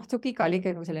Tsukiga oli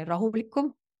ikka nagu selline rahulikum,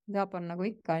 Jaapan nagu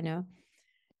ikka, ja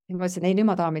ma ütlesin, ei, nüüd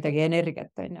ma tahan midagi energiat,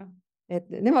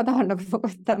 et nüüd ma tahan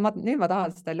nüüd ma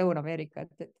tahan seda Lõuna-Ameerika,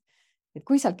 et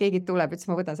kui sealt keegi tuleb, et siis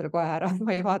ma võtan selle kohe ära,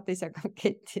 ma ei vaata ise ka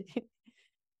ketti.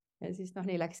 Ja siis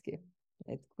nii läkski,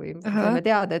 et kui me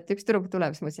teada, et üks tüdruk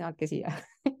tuleb, siis ma ütlesin, andke siia.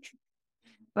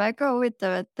 Väga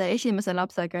huvitav, et esimese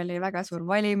lapsega oli väga suur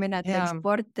valimine, et teeks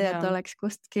sporti, et oleks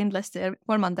kust kindlasti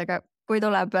kolmandaga, kui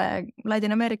tuleb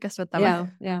Ladina-Ameerikast võtame.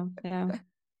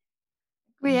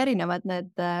 Kui erinevad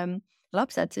need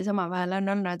lapsed siis omavahel on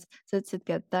olnud? Sa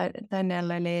ütlesidki, et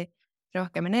Daniel oli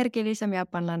rohkem energilisem,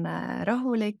 jaapanlane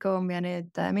rahulikum ja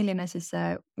nüüd milline siis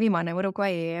viimane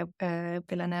Uruguay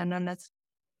õpilane on olnud?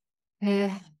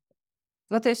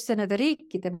 Vaata just nende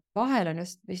riikide vahel on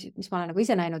just, mis ma olen nagu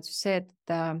ise näinud, just see,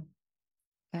 et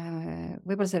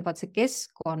võib-olla see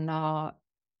keskkonna,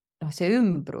 see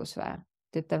ümbrus või,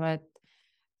 et ütleme, et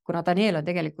kuna Daniel on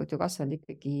tegelikult ju kasvanud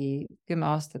ikkagi 10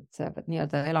 aastat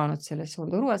nii-öelda elanud selles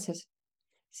Uruguayst,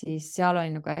 siis seal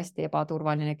oli nagu hästi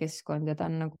ebaturvaline keskkond ja ta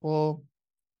on nagu,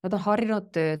 nad on harjunud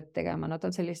tööd tegema, nad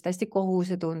on sellist hästi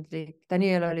kohusetundlik.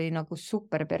 Daniel oli nagu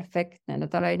super perfektne, no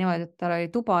tal oli niimoodi, et tal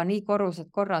oli tuba nii korrused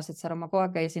korras, et seal ma kogu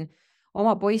aeg käisin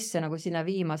oma poisse nagu sinna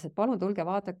viimas, et palun tulge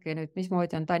vaadake nüüd,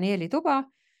 mismoodi on Danieli tuba,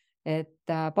 et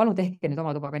palun tehke nüüd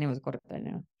oma tuba ka niimoodi korda, on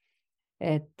ju.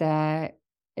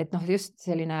 Et noh, just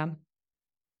selline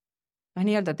noh,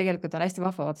 nii-öelda tegelikult on hästi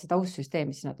vahva vaata see taustsüsteem,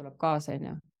 mis sinna tuleb kaasa, on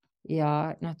ju.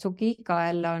 Ja noh, Tsukika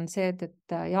jälle on see,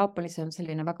 et Jaapanis on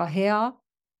selline väga hea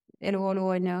eluolu,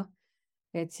 on ju,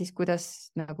 et siis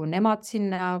kuidas nagu nemad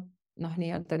sinna, noh,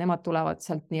 nii-öelda nemad tulevad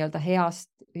sealt nii-öelda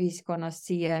heast ühiskonnast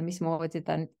siia,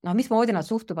 mismoodi nad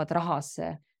suhtuvad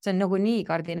rahasse. See on nagu nii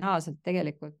kardinaalselt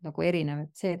tegelikult nagu erinev,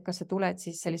 et see, et kas sa tuled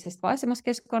siis sellisest vaesemast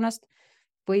keskkonnast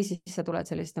või siis sa tuled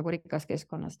sellisest nagu rikkast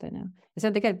keskkonnast, on ju. Ja see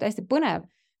on tegelikult hästi põnev,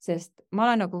 sest ma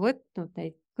olen nagu võtnud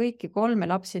neid kõiki 3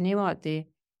 lapsi niimoodi,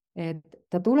 et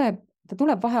ta tuleb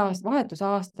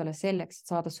vahetusaastale selleks, et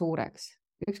saada suureks.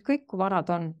 Ükskõik kui vanad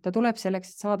on, ta tuleb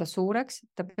selleks, et saada suureks,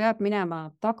 ta peab minema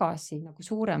tagasi nagu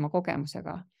suurema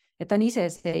kogemusega, et ta on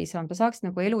iseseisvam, ta saaks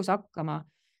nagu elus hakkama,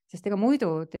 sest ega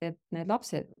muidu need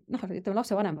lapsed, noh, ütleme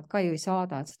lapsevanemad ka ju ei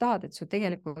saada, et sa tahad, et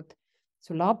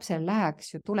su lapsel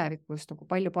läheks ju tulevikus nagu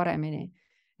palju paremini.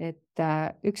 Et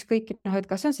ükskõik, noh, et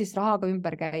kas on siis rahaga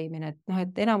ümberkäimine, et noh,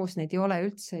 et enamus neid ei ole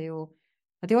üldse ju,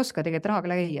 nad ei oska tegelikult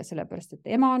rahaga käia, sellepärast, et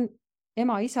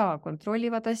ema, isa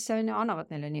kontrollivad asja, on ju, annavad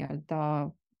neile nii-öelda,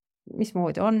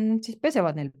 mismoodi on, siis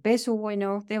pesevad neil pesu, on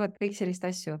ju, teevad kõik sellist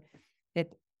asju.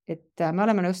 Et me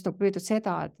oleme just püüdnud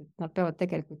seda, et nad peavad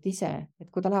tegelikult ise, et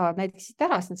kui ta lähevad näiteks siit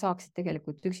ära, siis nad saaksid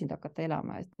tegelikult üksinda hakata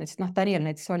elama. Et noh, Daniel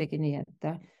näiteks oligi nii, et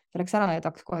ta läks ära ja ta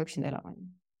hakkas kohe üksinda elama.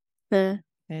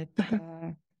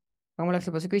 Aga mul läks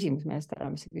juba see küsimus meelest ära,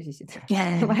 mis sa küsisid.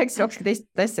 Ma rääkisin hoopis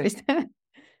teist asja vist.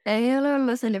 Ei ole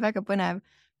hullu, see oli väga põnev.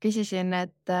 Küsisin,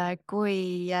 et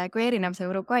kui erinev see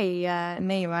Uruguay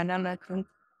neiu on olnud?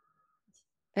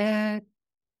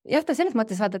 Jah, ta selles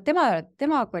mõttes vaata, et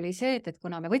temaga oli see, et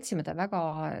kuna me võtsime ta väga,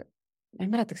 ma ei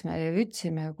mäletaks, me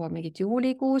võtsime juba mingit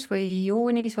juulikuus või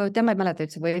juunis või tema ei mäleta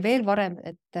üldse või veel varem,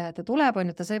 et ta tuleb,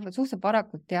 on ju, ta sai suhteliselt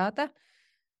varakult teada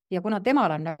ja kuna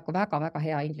temal on nagu väga-väga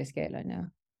hea inglise keel, on ju,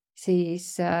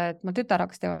 siis mu tütar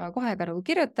hakkas tema kohe ka nagu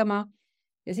kirjutama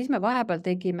ja siis me vahepeal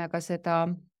tegime ka seda,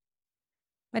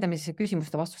 ma ei tea, mis see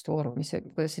küsimuste-vastuste vooru,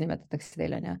 kuidas see nimetatakse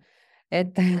teile, on ju,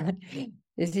 et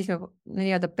ja siis me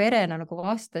nii-öelda perena nagu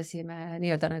vastasime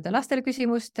nii-öelda nende lastele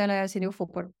küsimustele ja siin Jufu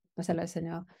selles, on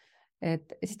ju,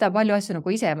 et siis ta palju asju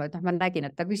nagu ise, noh, ma nägin,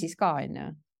 et ta küsis ka, on ju.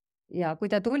 Ja kui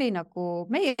ta tuli nagu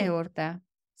meie juurde,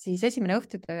 siis esimene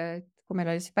õhtu, kui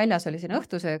meil oli väljas oli siin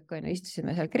õhtusöök, on ju,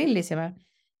 istusime seal, grillisime,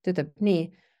 ta ütleb nii,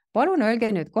 palun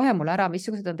öelge nüüd kohe mulle ära,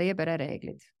 missugused on teie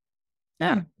perereeglid.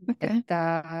 Okay.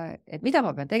 Et mida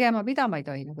ma pean tegema, mida ma ei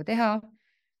tohi nagu teha,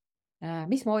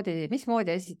 mismoodi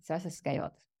asjad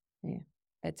käivad.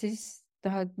 Et siis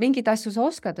mingid asju sa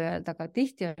oskad öelda, aga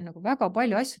tihti on nagu väga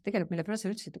palju asju tegelikult, mille peale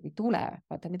sa üldse ei tule,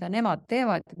 vaata, mida nemad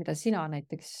teevad, mida sina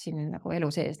näiteks siin nagu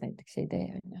elu sees näiteks ei tee.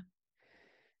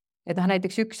 Et noh,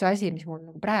 näiteks üks asi, mis mul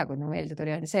nagu praegu nagu meelde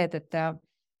tuli, on see, et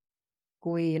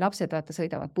kui lapsed vaata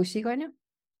sõidavad bussiga, on ju,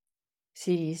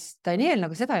 siis Daniel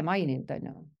nagu seda ei maininud, on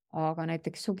ju, aga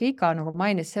näiteks Tsukika nagu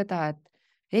mainis seda, et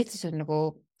Eestis on nagu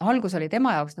algus oli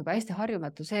tema jaoks nagu hästi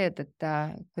harjumatu see, et kui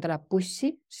ta läheb bussi,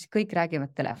 siis kõik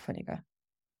räägivad telefoniga.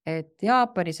 Et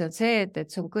Jaapanis on see, et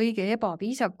see on kõige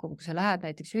ebaviisakum, kui sa lähed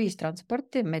näiteks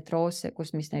ühistransporti, metroosse,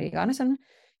 kus mis neil iganes on,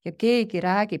 ja keegi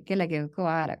räägib kellegi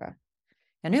kõva häälega.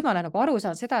 Ja nüüd ma olen nagu aru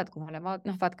saanud seda, et kui ma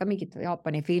olen vaat ka mingit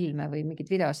Jaapani filme või mingit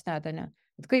videost näed, on ju,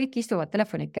 et kõik istuvad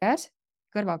telefonid käes,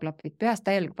 kõrvaklapid peas,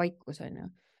 täielik vaikus, on ju.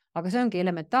 Aga see ongi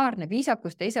elementaarne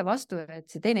viisakus teise vastu, et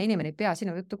see teine inimene ei pea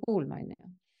sinu juttu kuulma, on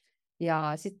ju.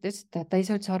 Ja siis ta ütles, et ta ei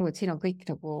saa üldse aru, et siin on kõik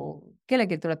nagu,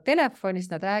 kellelgi tuleb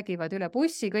telefonist, nad räägivad üle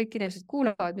bussi, kõik inimesed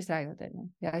kuulavad, mis räägivad.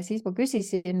 Ja siis ma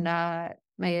küsisin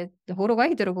meie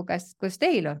Uruguay tüdruku käest, kuidas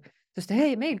teil on? Sest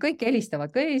hei, meil kõik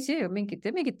helistavad,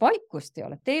 mingit vaikust ei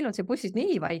ole, teil on see bussis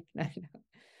nii vaikne.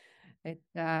 Et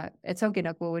see ongi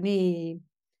nagu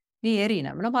nii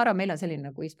erinev. No ma arvan, meil on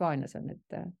selline nagu Hispaanias on,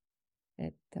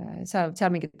 et seal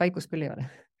mingit vaikust küll ei ole.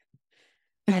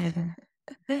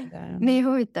 Nii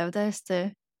huvitav tõesti,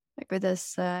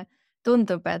 kuidas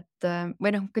tundub, et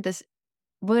või noh, kuidas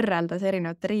võrreldes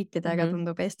erinevate riikidega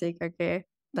tundub Eesti ikkagi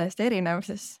täiesti erinev,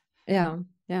 siis. Ja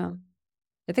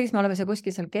tegelikult me oleme seal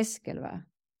kuskil seal keskel või.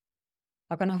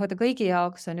 Aga noh, vaata kõigi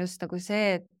jaoks on just nagu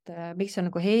see, et miks on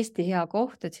nagu Eesti hea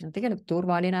koht, et siin on tegelikult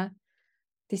turvaline,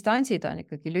 distantsid on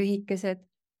ikkagi lühikesed,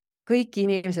 kõik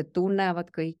inimesed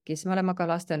tunnevad kõiki, siis me oleme ka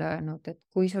lastele öelnud, et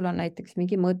kui sul on näiteks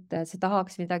mingi mõte, sa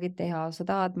tahaks midagi teha, sa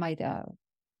tahad, ma ei tea,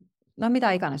 no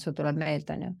mida iganes sul tuleb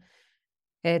meelde, on ju.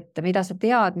 Et mida sa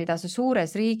tead, mida sa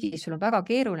suures riigis, sul on väga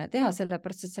keeruline teha,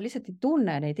 sellepärast, et sa lihtsalt ei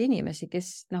tunne neid inimesi,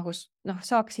 kes nagu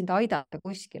saaks sind aidata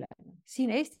kuskile. Siin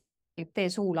Eesti tee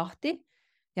suu lahti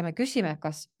ja me küsime,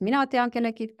 kas mina tean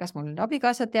kellegi, kas mul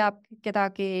abikaasa teab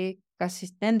kedagi, kas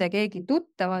siis nende keegi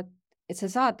tuttavad, et sa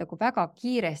saad nagu väga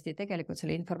kiiresti tegelikult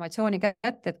selle informatsiooni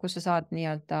kätte, et kus sa saad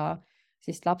nii-öelda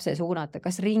siis lapse suunata,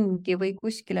 kas ringi või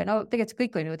kuskile, no tegelikult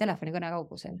kõik on ju telefonikõne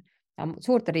kaugusel.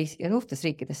 Suurte ja suhtes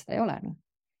riikides seda ei ole. No.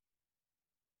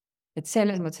 Et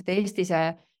selles mõttes, et Eestis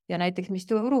ja näiteks, mis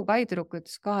Uruguay tüdruk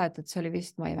ütles ka, et see oli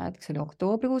vist, ma ei mäleta, kas see oli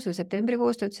oktoobrikuus või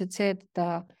septembrikuus, ta ütles, et see, et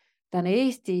ta on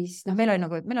Eestis, noh, meil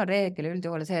on reegel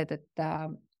üldjuhul see,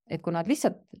 et kui nad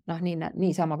lihtsalt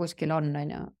niisama kuskil on,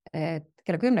 et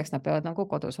kella 10 nad peavad nagu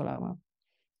kodus olema.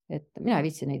 Et mina ei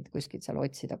viitsi neid kuskilt seal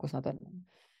otsida, kus nad on.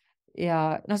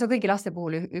 Ja no see on kõigi laste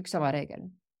puhul üks sama reegel.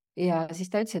 Ja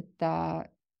siis ta ütles,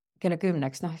 et kella 10,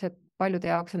 noh, see paljude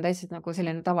jaoks on täitsa nagu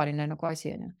selline tavaline nagu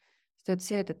asi, on ju. Ta ütles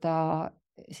see, et ta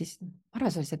siis,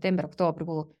 arvas oli september,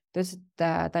 oktoobrikuu, ta ütles, et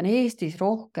ta on Eestis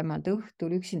rohkem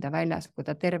õhtul üksinda väljas, kui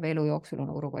ta terve elu jooksul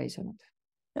on Uruguays olnud.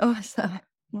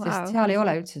 Sest seal ei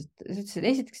ole üldse,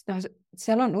 esiteks, no,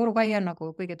 seal on, Uruguay on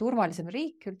nagu kõige turvalisem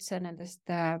riik üldse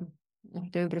nendest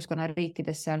ümbruskonna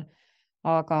riikides seal,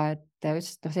 aga et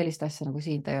ütles, et sellist asja nagu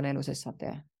siin ta ei ole elu sees saab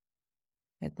teha.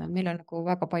 Et meil on nagu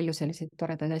väga palju selliseid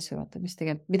toredaid asju, mis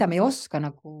tegelikult, mida me ei oska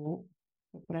nagu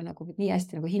nii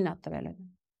hästi nagu hinnata veel.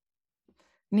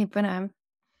 Nii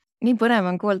põnev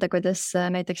on kuulda, kuidas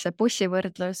näiteks see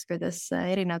bussivõrdlus, kuidas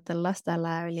erinevatel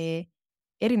lastele oli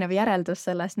erinev järeldus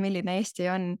sellest, milline Eesti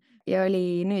on ja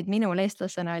oli nüüd minul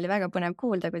eestlasena oli väga põnev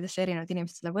kuulda, kuidas erinevad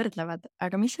inimesed seda võrdlevad,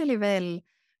 aga mis oli veel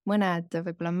mõned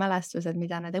võib-olla mälestused,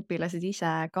 mida need õpilased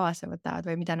ise kaasa võtavad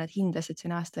või mida nad hindasid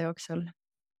siin aasta jooksul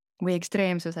või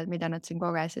ekstreemsused, mida nad siin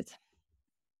kogesid?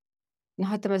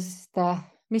 Noh, ütleme sest,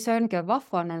 mis ongi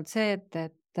vahva on see,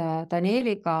 et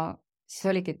Danieliga siis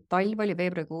oligi talv, oli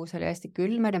veebruarikuus, oli hästi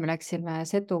külm ja me läksime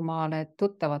Setumaale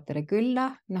tuttavatele külla,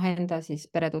 enda siis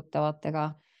peretuttavatega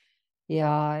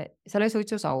ja seal oli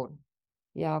suitsusaun.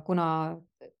 Ja kuna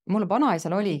mul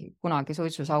vanaisal oli kunagi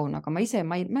suitsusaun, aga ma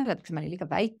ei mäleta, kas ma olin liiga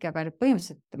väike, aga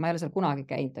põhimõtteliselt ma ei ole seal kunagi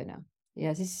käinud, on ju.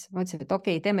 Ja siis ma ütlesin, et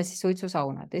okei, teeme siis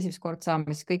suitsusauna, et esimest kord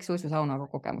saame siis kõik suitsusaunaga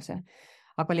kogemuse.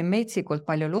 Aga oli metsikult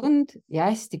palju lund ja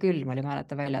hästi külm oli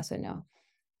määleta väljas, on ju.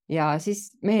 Ja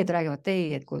siis mehed räägivad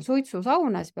et kui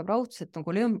suitsusauna, siis peab raudselt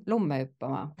nagu lumme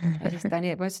hüppama. Ja siis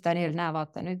Daniel, näe,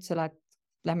 vaata, nüüd sa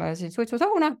lähme siin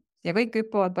suitsusauna ja kõik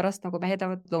hüppavad pärast nagu mehed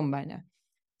lähevad lumme, on ju.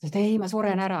 Ei, ma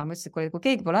suren ära. Ma ütlesin, kui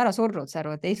keegi pole ära surnud, sa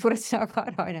arvad, ei suret sina ka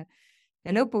ära, on ju.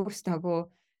 Ja lõpuks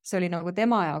nagu, see oli nagu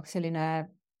tema jaoks selline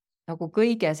nagu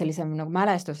kõige sellisem nagu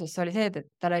mälestus, sest see oli see, et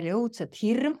tal oli õudselt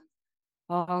hirm,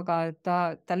 aga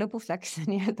ta lõpuks läks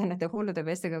nii-öelda nende hullude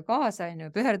meestega kaasa, on ju,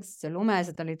 püherdus see lumes,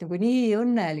 et olid nagu nii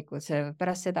õnnelikud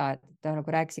pärast seda, et ta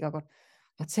nagu rääkis iga kord,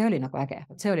 et see oli nagu äge,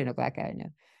 on ju.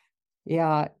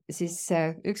 Ja siis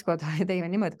ükskord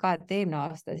teime niimoodi ka, et eelmine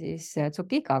aasta siis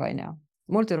Tsukikaga, on ju,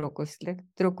 mul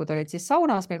tüdrukud olid siis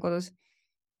saunas meil kodus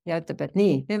ja ütleb, et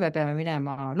nii, nüüd me peame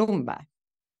minema lumme.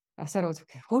 Sa oled,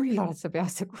 oled sa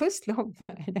peast, kust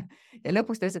lumme? Ja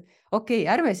lõpuks ta ütles, et okei,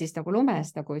 ärme siis nagu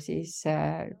lumest nagu siis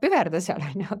püverda seal,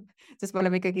 on ju, sest me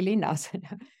oleme ikkagi linnas.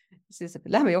 Siis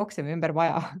lähme jookseme ümber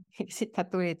maja. Siit nad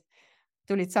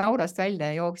tulid saunast välja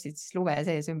ja jooksid siis lume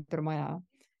sees ümber maja.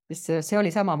 See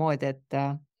oli samamoodi, et ta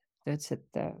ütles,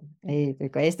 et ei,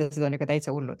 ikka eestlased on ikka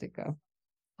täitsa hullud ikka.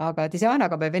 Aga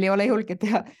Disanaga me veel ei ole julgenud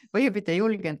teha, või mitte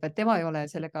julgenud, vaid tema ei ole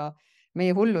sellega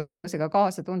meie hullusega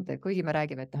kaasa tunde, kuigi me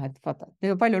räägime, et vaata,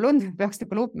 nüüd on palju lund, peaks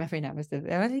nagu lumme minema, sest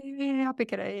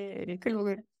apikene, külmu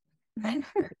küll.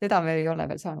 Seda me ei ole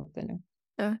veel saanud.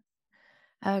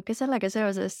 Aga sellega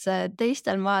seoses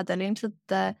teistel maadel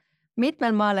ilmselt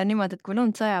mitmel maal on niimoodi, et kui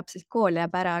lund sajab, siis kool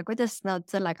jääb ära. Kuidas nad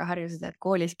sellega harjusid, et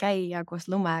koolis käia koos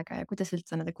lumega ja kuidas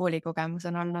üldse nende koolikogemus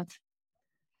on olnud?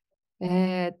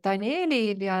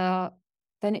 Danielil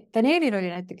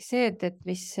oli näiteks see, et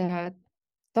mis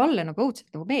talle nagu õudselt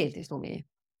nagu meeldis lumi.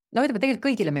 No ütleme, tegelikult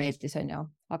kõigile meeldis, on ju.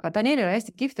 Aga Danielil oli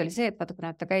hästi kihvt oli see, et vaata, kui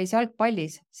ta käis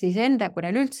jalgpallis, siis enne, kui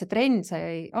neil üldse trenn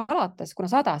sai alates, kuna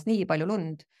sadas nii palju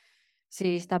lund,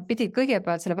 siis nad pidid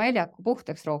kõigepealt selle väljaku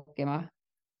puhtaks rookima.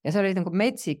 Ja see oli nagu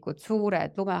metsikud,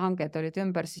 suured lumehanged olid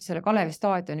ümber siis selle Kalevi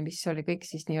staadioni, mis oli kõik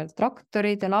siis nii-öelda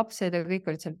traktorid ja lapsed ja kõik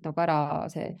olid sealt nagu ära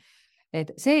see.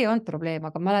 Et see ei olnud probleem,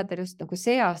 aga mäletan just nagu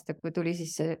see aasta, kui tuli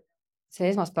siis see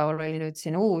esmaspäeval oli nüüd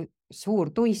siin suur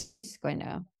tuisk, on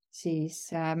ju, siis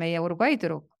meie Uruguay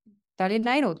tüdruk, ta oli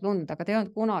näinud lund, aga ta ei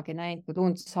olnud kunagi näinud, kui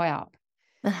lund sajab.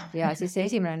 Ja siis see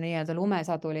esimene nii-öelda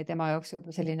lumesadu oli tema jaoks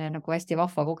selline nagu hästi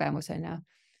vahva kogemus, on ju.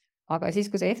 aga siis,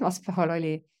 kui see esmaspäeval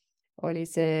oli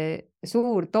see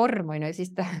suur torm, on ju,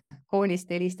 siis ta koolist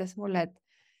helistas mulle, et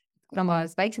kuna ma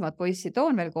väiksemat poissi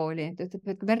toon veel kooli, ta ütleb,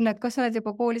 et Merle, et kas sa oled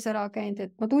juba koolis ära käinud,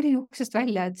 et ma tulin uksest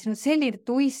välja, et siin on selline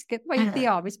tuisk, et ma ei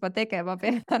tea, mis ma tegema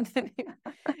pean.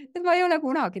 Et ma ei ole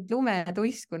kunagi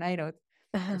lumetuisku näinud.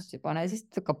 Pane siis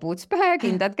kapuuts pähe,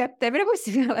 kindad kätte, mine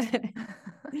bussi peale.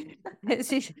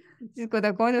 siis kui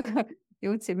ta kodu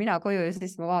jõudsin mina koju ja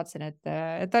siis ma vaatasin, et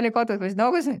ta oli kodus, ma ütlesin,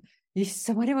 no kus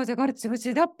issa, ma niimoodi kartsin,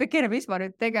 mõtlesin, et appikene, mis ma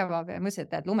nüüd tegema pean. Mõtlesin,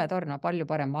 et lumetorn on palju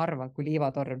parem, ma arvan, kui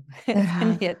liivatorn.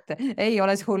 Nii et ei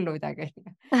ole see hullu midagi.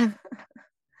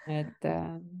 Et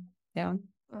jah.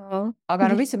 Aga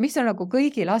no mis on nagu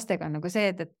kõigi lastega on nagu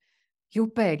see, et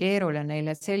jube keeruline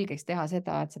neile selgeks teha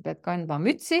seda, et sa pead kandma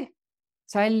mütsi,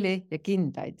 salli ja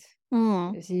kindaid.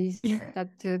 Ja siis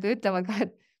nad ütlevad ka,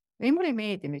 et ei, mulle ei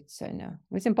meeldi müts, on ju.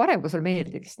 Ma ütlesin, parem, kui sul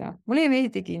meeldiks. No. Mulle ei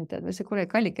meeldi kindad. Ma ütlesin, kuule,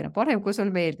 kallikene, parem, kui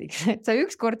sul meeldiks. Sa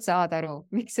ükskord saad aru,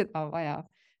 miks seda on vaja.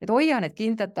 Et hoia need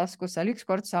kindad taskus, sa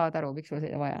ükskord saad aru, miks sul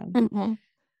seda vaja on.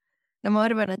 No ma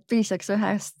arvan, et piisaks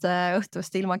ühest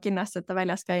õhtust ilma kinnasteta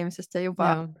väljas käimisest ja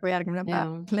juba kui järgmine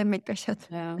päev lemmikasjad.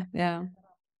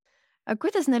 Aga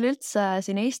kuidas neil üldse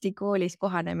siin Eesti koolis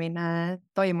kohanemine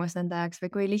toimus nende jaoks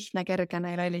või kui lihtne kerge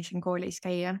neil oli siin koolis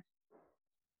käia?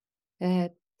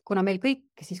 Kuna meil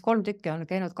kõik siis 3 tükki on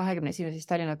käinud 21.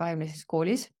 Tallinna 21.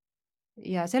 koolis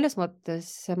ja selles mõttes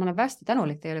ma olen hästi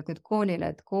tänulik tegelikult koolile,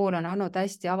 et kool on olnud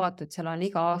hästi avatud, seal on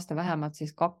iga aasta vähemalt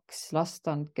siis 2 last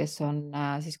on, kes on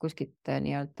siis kuskilt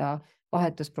nii-öelda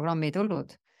vahetusprogrammi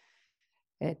tulnud.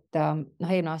 Et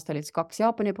eelmine aasta olid 2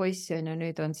 Jaapani poissi ja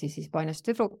nüüd on siis Hispaaniast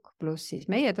tüdruk pluss siis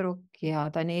meie tüdruk ja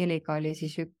Danieliga oli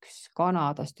siis 1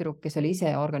 Kanadast tüdruk, kes oli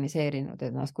ise organiseerinud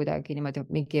ennast kuidagi niimoodi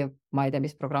mingi, ma ei tea,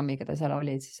 mis programmiga ta seal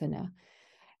olid siis on ja.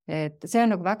 Et see on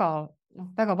nagu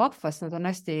väga vahvas, nad on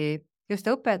hästi,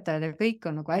 just õpetajad ja kõik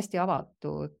on nagu hästi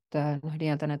avatud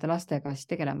nii-öelda nende lastega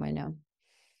siis tegelema on ja.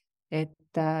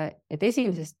 Et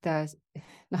esimesest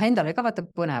endal oli ka vaata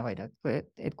põnev,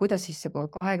 et kuidas siis see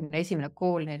 21.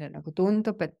 kool neile nagu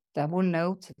tundub, et mulle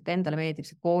õudselt endale meeldib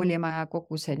see koolimaja,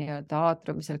 kogu see nii-öelda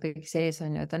aatrium, seal kõik sees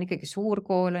on ja ta on ikkagi suur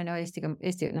kool on ja Eesti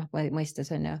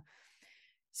mõistes on ja.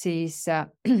 Siis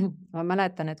ma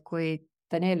mäletan, et kui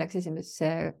Daniel läks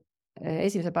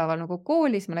esimesel päeval nagu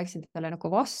koolis, ma läksin talle nagu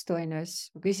vastu on ja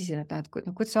siis ma küsisin, et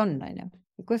kuidas on on ja.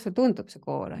 Kuidas sul tundub see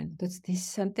kool on? Ta ütles, et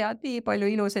issand, tead nii palju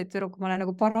ilusaid tüdrukud, ma olen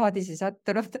nagu paraadisi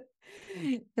sattunud.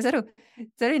 Ja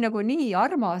see oli nagu nii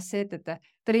armas, et ta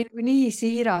oli nagu nii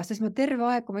siiras, sest ma terve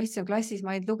aeg, kui ma istusin klassis,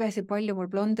 ma lugesin palju mul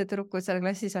blonde tüdrukud seal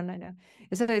klassis on. Ja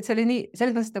see oli nii,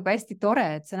 selles mõttes nagu hästi tore,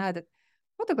 et sa näed, et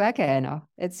vaata kui äge,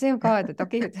 et see on ka, et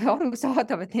okei, aru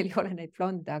saadav, et neil ei ole neid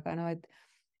blonde, aga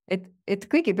et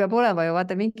kõigil peab olema ju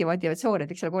vaata mingi motivatsioon,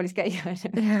 et miks seal koolis käia.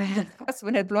 Kas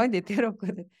või need blondid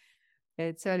tüdrukud,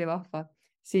 et see oli vahva.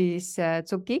 Siis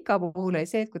Tsukika puhul oli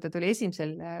see, et kui ta tuli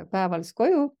esimesel päeval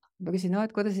koju, ma küsin,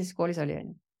 et kuidas siis koolis oli.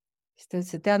 Siis ta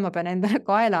ütles, et tead, ma pean endale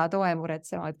kaelatoe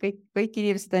muretsema, et kõik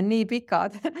inimesed on nii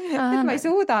pikad, et ma ei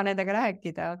suuda nendega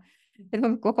rääkida. Et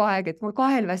ma kogu aeg, et mul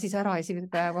kael väsis ära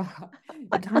esimene päeva.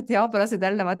 Et jaapalased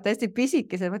jälle vaata hästi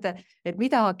pisikesed, et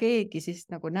mida keegi siis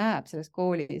nagu näeb selles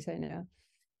koolis.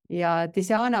 Ja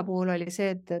Tiziana puhul oli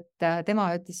see, et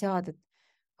tema ütles et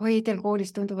oi, teil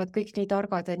koolis tunduvad kõik nii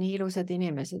targad ja nii ilusad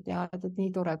inimesed ja nii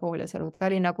tore kool ja seal. Ta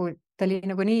oli nagu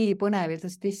nii põnev,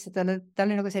 ta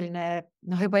oli nagu selline,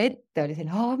 juba ette oli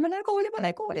selline, ma lähen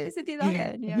kooli, see nii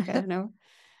tore.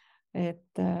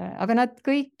 Aga nad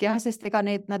kõik jah, sest ega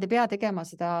nad ei pea tegema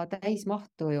seda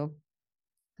täismahtu ju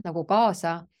nagu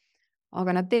kaasa,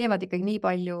 aga nad teevad ikkagi nii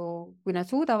palju, kui nad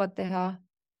suudavad teha.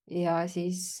 Ja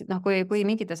siis, kui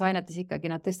mingites ainetes ikkagi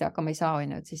nad tõesti hakkama ei saa,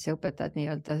 siis see õpetajad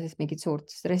nii-öelda mingit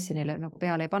suurt stressi neile nagu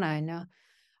peale ei pane.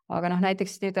 Aga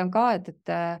näiteks nüüd on ka,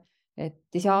 et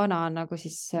Tiziana on nagu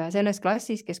siis selles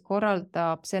klassis, kes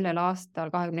korraldab sellel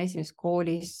aastal 21.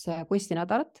 koolis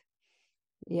kunstinädalat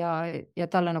ja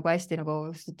talle nagu hästi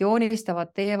nagu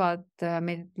joonistavad, teevad,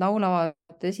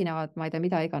 laulavad, esinevad, ma ei tea,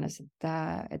 mida iganes.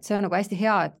 Et see on nagu hästi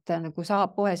hea, et nagu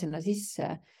saab kohe sinna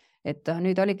sisse. Et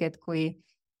nüüd oligi, et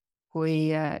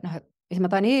siis ma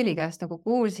Danieli käest nagu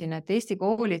kuulsin, et Eesti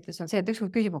koolides on see, et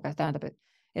ükskord küsimu käest tähendab,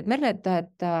 et Merle,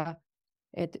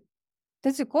 et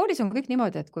koolis on kõik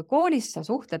niimoodi, et kui koolis sa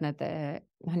suhtled nende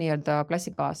nii-öelda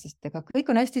klassikaaslastega,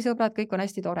 kõik on hästi sõbrad, kõik on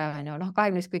hästi tore,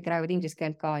 20 kõik räägivad inglise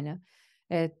keelt ka,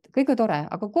 et kõik on tore,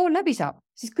 aga kool läbi saab,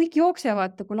 siis kõik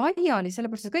jooksevad nagu laiali,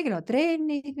 sellepärast, et kõigil on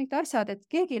treenid, mingid asjad, et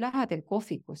keegi ei lähe teil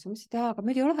kohvikusse. Ma mõtlesin, aga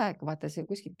meil ei ole aega vaata see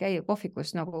kuskil käia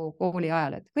kohvikus nagu kooli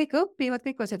ajal, et kõik õpivad,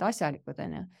 kõik on seda asjalikud.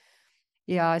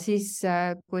 Ja siis,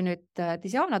 kui nüüd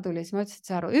Tiziana tuli, siis ma ütlesin,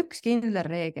 et üks kindel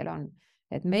reegel on,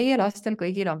 et meie lastel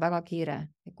kõigil on väga kiire.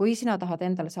 Kui sina tahad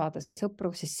endale saada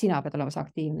sõpru, siis sina pead olema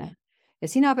aktiivne. Ja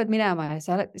sina pead minema ja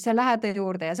sa lähed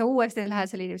juurde ja sa uuesti lähed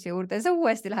selle inimese juurde ja sa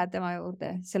uuesti lähed tema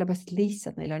juurde, sellepärast et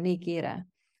lihtsalt neil on nii kiire.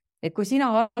 Et kui sina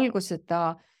alguses seda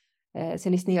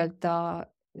sellist nii-öelda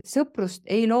sõprust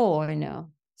ei loo, on ju,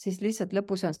 siis lihtsalt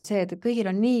lõpus on see, et kõigil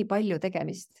on nii palju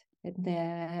tegemist, et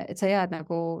sa jääd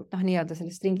nagu nii-öelda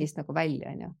sellest ringist nagu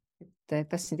välja, on ju. Et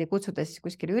kas sind ei kutsuda siis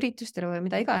kuskile üritustele või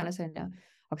mida iganes, on ju,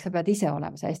 aga sa pead ise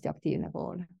olema see hästi aktiivne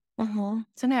pool.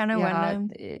 See on hea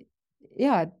nõuanne.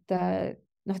 Ja et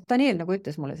Daniel nagu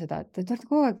ütles mulle seda, et te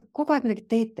kogu aeg midagi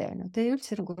teete, on ju, te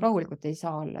üldse nagu rahulikult ei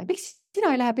saa olla. Miks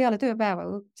sina ei lähe peale tööpäeva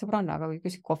sõbrannaga või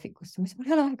kuskil kohvikusse? Mis mul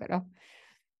ei ole aega, noh.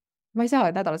 Ma ei saa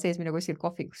nädala sees minna kuskil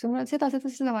kohvikusse, mul on seda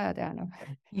vaja teha, noh.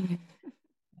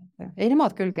 Ei,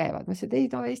 nemad küll käivad. Ma ütlesin, et ei,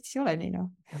 no Eestis ei ole nii, noh.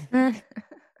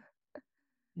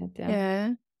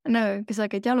 No, kui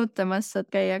sa käid jalutamas, saad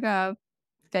käia ka,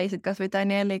 käisid kas või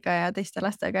Danieliga ja teiste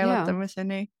lastega jalutamas ja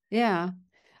nii. Jaa,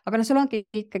 aga sul ongi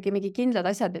ikkagi mingi kindlad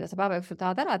asjad, mida sa päeva jooksul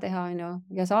tahad ära teha, on ju,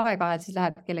 ja sa aeg-ajalt siis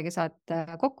lähed kellegi saad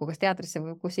kokku, kas teatrisse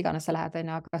või kus iganes sa lähed, on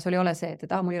ju, aga sul ei ole see,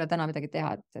 et mul ei ole täna midagi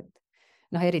teha,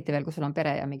 et eriti veel, kui sul on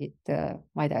pere ja mingid,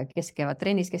 ma ei tea, kes käivad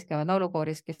trennis, kes käivad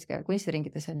laulukooris, kes käivad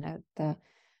kunstiringides, on ju,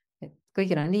 et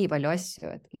kõigil on nii palju asju,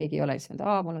 et keegi ei ole lihtsalt,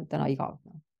 mul on täna igav.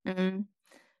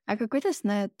 Aga kuidas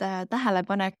need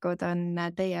tähelepanekud on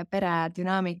teie pere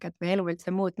dünaamikat või elu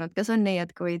üldse muutnud? Kas on nii,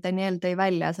 et kui Daniel tõi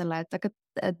välja selle,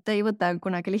 et ei võta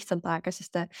kunagi lihtsalt aega, siis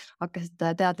te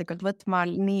hakkasite teadlikult võtma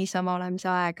niisama olemise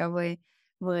aega või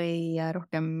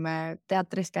rohkem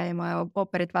teatris käima ja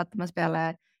ooperit vaatamas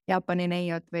peale Jaapani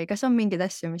neiut või kas on mingeid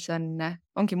asju, mis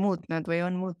ongi muutnud või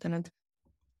on muutunud?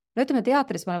 No ütleme,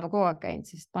 teatris ma olen kogu aeg käinud,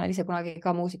 sest ma olen ise kunagi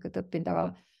ka muusikat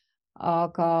õppinud,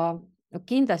 aga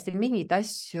kindlasti mingeid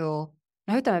asju,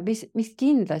 ütleme, mis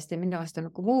kindlasti minu arust on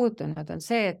nagu muutunud, on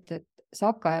see, et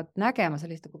sa hakkad nägema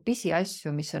sellist nagu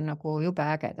pisiasju, mis on nagu jube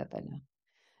ägedad, on ju.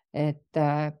 Et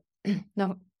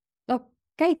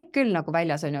käid küll nagu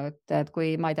väljas, on ju, et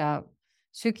kui ma ei tea,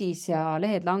 sügis ja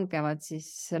lehed langevad, siis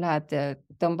lähed ja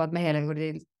tõmbad mehele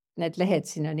need lehed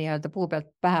sinna nii-öelda puu pealt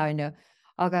pähe, on ju.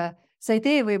 Aga sa ei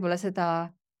tee võib-olla seda,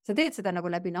 sa teed seda nagu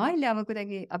läbi nalja või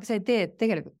kuidagi, aga sa ei tee, et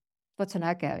tegelikult vaat see on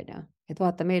äge, on ju. Et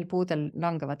vaata, meil puudel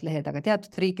langevad lehed, aga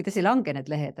teatud riikides ei lange need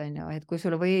lehed, on ju. Et kui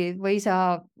sul või sa,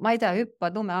 ma ei tea,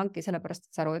 hüppad lumehanki sellepärast,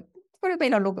 et sa aru, et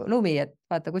meil on lumi, et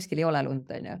vaata, kuskil ei ole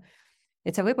lund, on ju.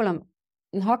 Et sa võib-olla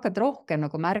hakkad rohkem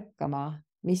nagu märkama,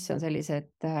 mis on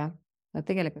sellised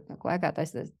tegelikult nagu äged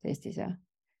asjad Eestis ja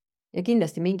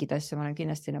kindlasti mingid asju ma olen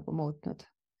kindlasti nagu muutnud.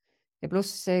 Ja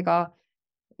pluss ega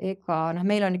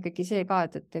meil on ikkagi see ka,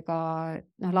 et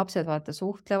lapsed vaata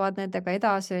suhtlevad nendega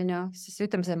edasi, on ju, siis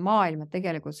ütleme see maailm, et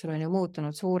tegelikult sul on ju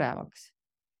muutunud suuremaks.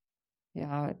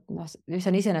 Ja mis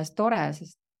on iseenesest tore,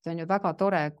 sest see on ju väga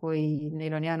tore, kui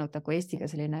neil on jäänud nagu Eestiga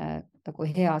selline nagu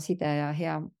hea side ja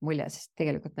hea mulje, sest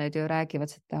tegelikult nad ju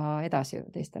räägivad seda edasi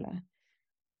teistele.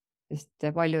 Sest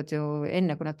paljud ju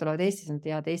enne, kui nad tulevad Eestis, nad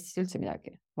teavad Eestis üldse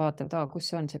midagi. Vaatavad, kus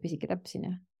on see pisike täpp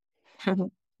siin.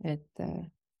 Et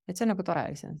see on nagu tore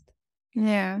lihtsalt.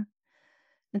 Jaa.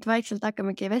 Et vaikselt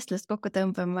hakkamegi vestlust kokku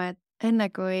tõmbama, et enne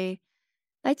kui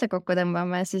täitsa kokku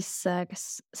tõmbame, siis kas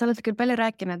sa oled küll palju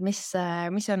rääkinud, mis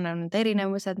on olnud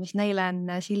erinevused, mis neile on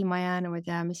silma jäänud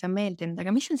ja mis on meeldinud,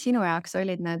 aga mis on sinu jaoks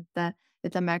olid need,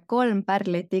 ütleme, 3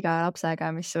 pärlit iga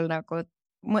lapsega, mis sul nagu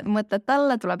mõtled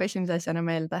talle, tuleb esimese asjana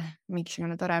meelde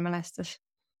mingisugune tore mälestus?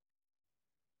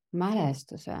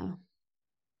 Mälestuse?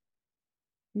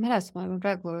 Mälestus ma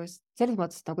praegu selles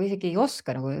mõttes nagu isegi ei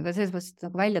oska nagu, selles mõttes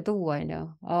nagu välja tuua, on ju.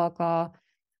 Aga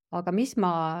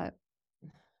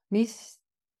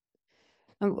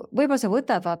võib-olla sa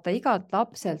võtad vaata igalt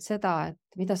lapselt seda,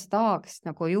 et mida sa tahaks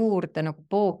nagu juurde nagu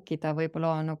pookida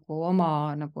võib-olla nagu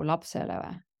oma nagu lapsele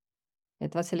või.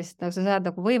 Et vaat sellist, nagu sa saad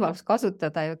nagu võimalus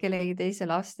kasutada ju kellegi teise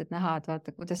last, et näha, et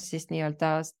vaata, kuidas siis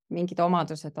nii-öelda mingid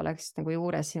omadused oleks nagu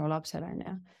juures sinu lapsele, on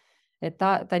ju. Et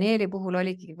Danieli puhul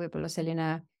oligi võib-olla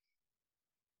selline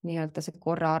nii-öelda see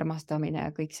korra armastamine ja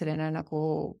kõik selline nagu,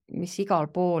 mis igal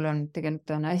pool on,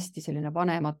 tegelikult on hästi selline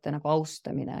vanemate nagu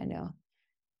austamine, on ju.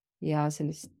 Ja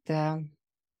sellist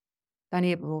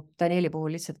Danieli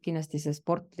puhul lihtsalt kindlasti see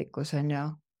sportlikkus, on ju.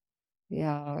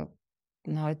 Ja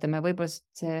ütleme, võib-olla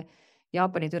see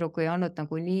Jaapani tüdruk ei olnud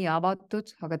nagu nii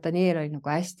avatud, aga Daniel oli nagu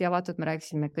hästi avatud, me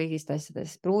rääkisime kõigist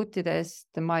asjadest, pruutidest,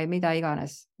 mida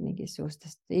iganes,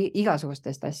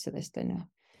 igasugustest asjadest, on ju.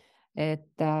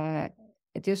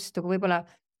 Et just nagu võib-olla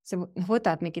sa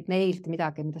võtad mingit neilt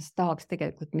midagi, mida sa tahaks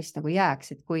tegelikult, mis nagu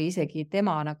jääks, et kui isegi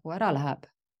tema nagu ära läheb,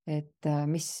 et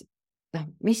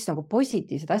mis nagu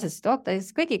positiivsed asjad, sest vaata,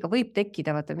 kõigiga võib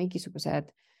tekkida vaata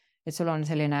mingisugused et sul on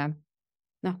selline,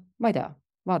 ma ei tea,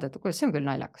 vaadata, kuidas see on küll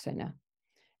naljakas, on ju.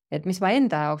 Et mis ma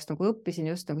enda jaoks nagu õppisin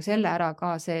just nagu selle ära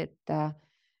ka see,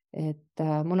 et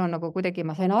mul on nagu kuidagi,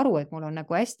 ma sain aru, et mul on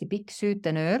nagu hästi pikk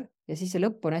süütenöör ja siis see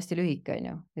lõpp on hästi lühike, on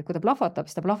ju. Et kui ta plahvatab,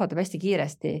 siis ta plahvatab hästi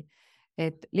kiiresti,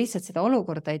 et lihtsalt seda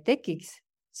olukorda ei tekiks,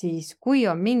 siis kui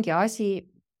on mingi asi,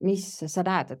 mis sa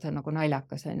näed, et see on nagu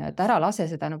naljakas, on ju, et ära lase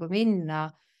seda nagu minna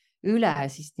üle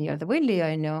siis nii-öelda võlli,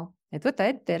 on ju, et võta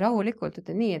ette rahulikult,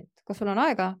 ütle nii, et kas sul on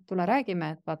aega, tule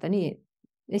räägime, et vaata nii,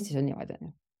 Eestis on niimoodi, on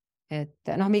ju. Et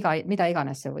mida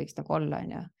iganes see võiks nagu olla, on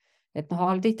ju. Et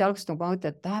tihti alguses nagu ma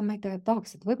mõtlen, et ma ei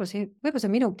tahaks, et võib-olla see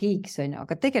on minu kiiks, on ju,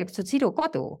 aga tegelikult see on sinu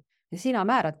kadu ja sina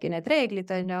määradki need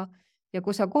reeglid, on ju. Ja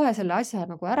kui sa kohe selle asja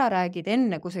nagu ära räägid,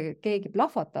 enne kui see keegi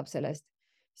plahvatab sellest,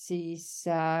 siis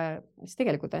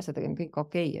tegelikult asjad on kõik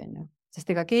okei, on ju. Sest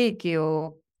ega keegi ju,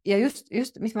 ja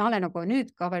just, mis ma olen nagu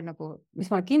nüüd ka veel nagu, mis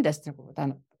ma olen kindlasti nagu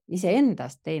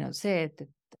iseendast teinud, see, et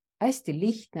hästi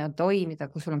lihtne on toimida,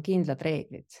 kui sul on kindlad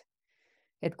reeglid.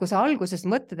 Et kui sa alguses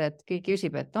mõtled, et keegi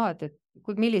küsib, et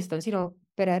millised on sinu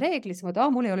pere reeglid, siis mõtled,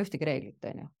 mul ei ole ühtegi reeglit,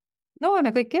 on ju.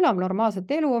 Me kõik elame normaalset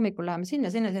elu, hommikul läheme sinna.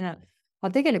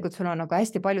 Aga tegelikult sul on nagu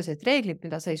hästi palju sellised reeglid,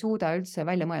 mida sa ei suuda üldse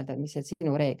välja mõelda, mis see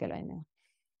sinu reegel, on ju.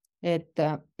 Et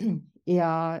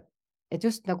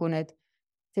just nagu need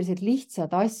sellised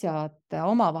lihtsad asjad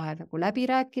omavahel nagu läbi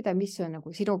rääkida, mis on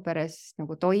nagu sinu peres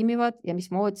nagu toimivad ja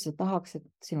mismoodi sa tahaks, et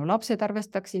sinu lapsed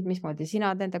arvestaksid, mismoodi sina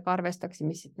nendega arvestaksid,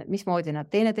 mismoodi nad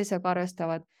teineteisega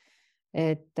arvestavad.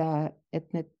 Et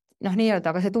need,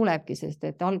 nii-öelda, aga see tulebki, sest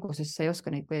et alguses sa ei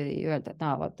oska neid öelda, et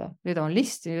vaata, nüüd on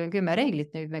list, nüüd on 10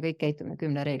 reeglit, nüüd me kõik käitume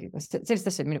 10 reegliga. Sellist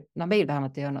asja meil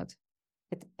vähemalt ei olnud.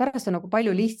 Et pärast on nagu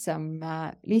palju lihtsam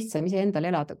ise endal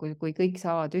elada, kui kõik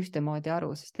saavad ühtemoodi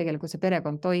aru, sest tegelikult see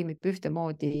perekond toimib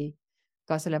ühtemoodi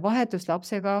ka selle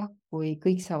vahetuslapsega, kui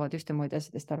kõik saavad ühtemoodi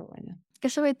asjadest aru.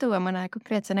 Kas sa võid tuua mõne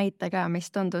konkreetse näite ka,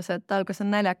 mis tundus, et algus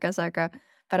on naljakas, aga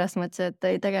pärast mõtlesin, et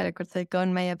tegelikult see ikka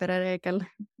on meie perereegel,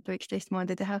 võiks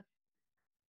teistmoodi teha?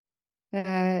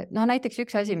 Näiteks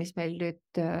üks asi, mis meil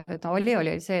nüüd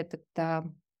oli see,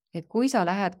 et kui sa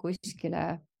lähed kuskile,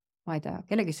 ma ei tea,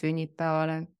 kellegi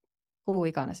sünnipäevale, kuhu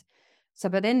iganes.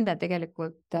 Sa pead enne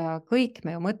tegelikult kõik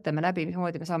me ju mõtleme läbi,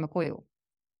 mismoodi me saame koju.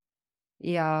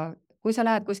 Ja kui sa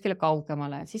lähed kuskile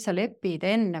kaugemale, siis sa lepid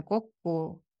enne kokku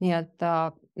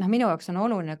nii-öelda, minu jaoks on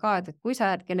oluline ka, et kui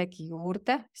sa jääd kellegi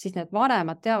juurde, siis need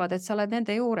vanemad teavad, et sa oled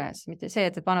nende juures, mitte see,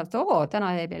 et vanemad, täna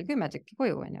jäi veel 10 tükki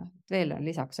koju, on ju, veel on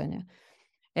lisaks, on ju.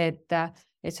 Et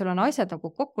sul on asjad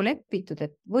nagu kokku lepitud,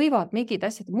 et võivad mingid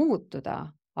asjad muutuda,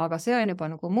 aga see on juba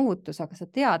nagu muutus, aga sa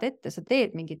tead ette, sa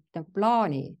teed mingit nagu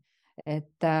plaani,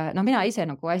 et mina ise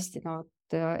nagu hästi,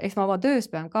 eks ma oma töös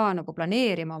pean ka nagu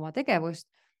planeerima oma tegevust,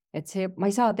 et see, ma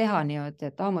ei saa teha niimoodi,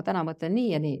 et ma täna mõtlen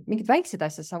nii ja nii, mingid väiksed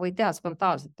asjad sa võid teha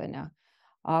spontaanselt, on ju,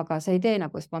 aga sa ei tee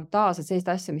nagu spontaanselt sellist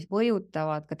asja, mis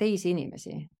mõjutavad ka teisi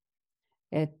inimesi.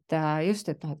 Et just,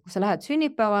 et kui sa lähed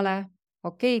sünnipäevale,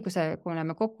 okei, kui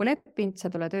oleme kokku leppinud, sa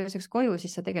tuled ööseks koju,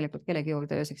 siis sa tegelikult kellegi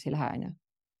juurde ööseks ei lähe, on ju.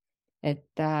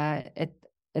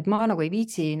 Et ma nagu ei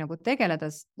viitsi nagu tegeleda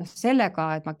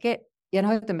sellega, et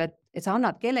ütleme, et sa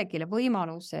annad kellegile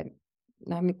võimaluse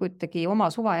kuidagi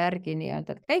oma suva järgi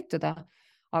nii-öelda käituda,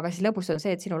 aga siis lõpus on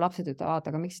see, et sinu lapsed ütlevad,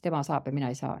 aga miks tema saab ja mina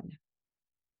ei saa.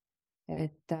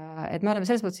 Et me oleme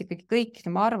selles mõttes ikkagi kõik,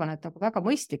 ma arvan, et nagu väga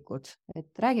mõistlikud, et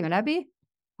räägime läbi,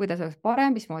 kuidas oleks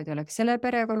parem, mismoodi oleks selle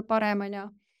perekond parem, on ju,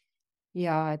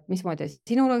 ja et mismoodi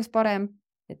sinul oleks parem,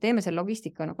 et teeme selle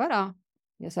logistika nagu ära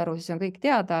ja saru, siis on kõik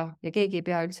teada ja keegi ei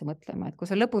pea üldse mõtlema, et kui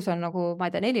see lõpus on nagu, ma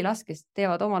ei tea, 4 last, kes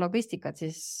teevad oma logistikat,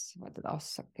 siis mõtled,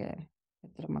 assake, et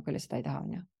ma küll seda ei taha,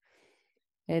 on ju.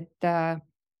 Et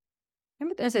ma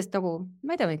mõtlen sellist nagu,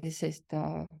 ma ei tea, mingi sellist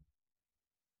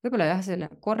võib-olla jah, selle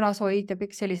korrashoid ja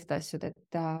kõik sellised asjad,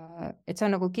 et see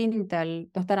on nagu kindel,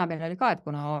 täna meil oli ka, et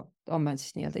kuna homme on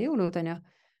siis nii-öelda jõulud, on ju,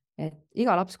 et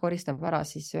iga laps koristab ära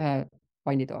siis ühe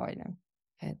vannitoa, on ju,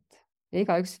 et ja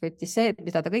igaüks võttis see,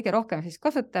 mida ta kõige rohkem siis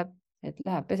kasutab, et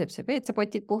läheb, peseb see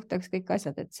WC-potid puhtaks, kõik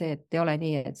asjad, et see, et ei ole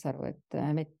nii, et sa aru, et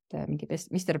mingi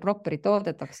Mr. Propperit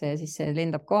toodetakse ja siis see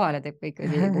lendab kohale, teeb kõik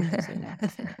puhtaks, on ju.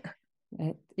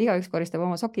 Et igaüks koristab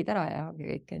oma sokid ära ja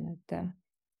kõik, on ju,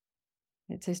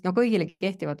 et sellist, kõigile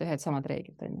kehtivad ühed samad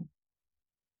reeglid, on ju.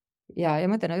 Ja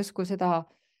mõtlen, just kui seda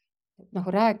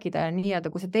rääkida nii-öelda,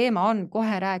 kui see teema on,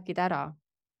 kohe rääkida ära,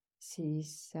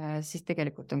 siis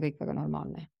tegelikult on kõik väga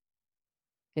normaalne.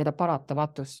 Ja ta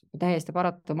paratamatus, täiesti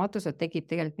paratamatus, et tekib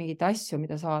tegelikult mingid asju,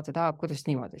 mida sa vaatad, kuidas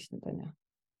niimoodi nüüd on.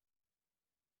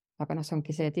 Aga see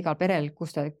ongi see, et igal perel,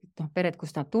 pered,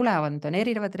 kust nad tulevad, need on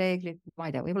erinevad reeglid, ma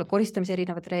ei tea, võib-olla koristamise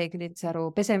erinevad reeglid,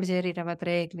 pesemise erinevad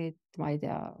reeglid, ma ei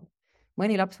tea,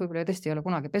 mõni laps võib-olla tõesti ei ole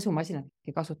kunagi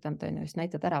pesumasinatki kasutanud, on ju, siis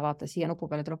näitad ära, vaata, siia nupu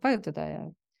peale tuleb vajutada ja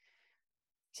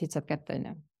siit saad kätte,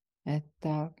 on ju. Et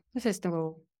sellest nagu,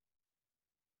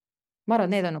 ma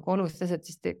arvan, need on nagu olulised asjad,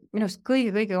 sest minust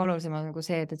kõige olulisem on nagu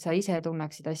see, et sa ise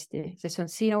tunneksid hästi, sest see on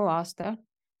sinu aasta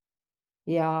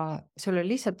ja sul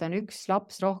lihtsalt on üks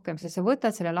laps rohkem, sest sa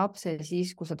võtad selle lapse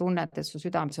siis, kui sa tunned, et su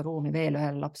südames on ruumi veel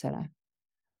ühele lapsele.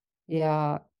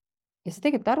 Ja sa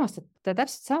tegelikult armastad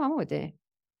täpselt samamoodi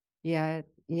ja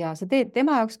sa teed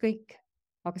tema jaoks kõik,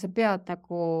 aga sa pead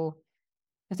nagu,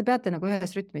 te peate nagu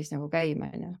ühes rütmis nagu käima,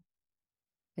 on ju.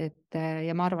 Et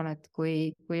ja ma arvan, et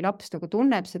kui laps nagu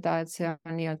tunneb seda, et see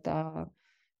on nii-öelda,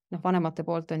 vanemate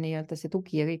poolt on nii-öelda see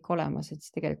tugi ja kõik olemas, et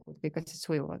siis tegelikult kõik asjad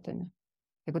sujuvad, on ju.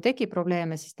 Ja kui tekib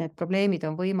probleeme, siis need probleemid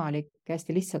on võimalik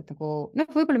hästi lihtsalt nagu,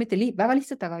 võib-olla mitte väga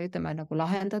lihtsalt, aga ütleme nagu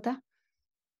lahendada,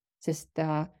 sest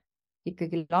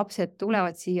ikkagi lapsed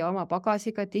tulevad siia oma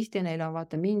pagasiga, tihti neil on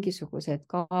vaata mingisugused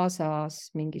kaasas,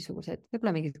 mingisugused,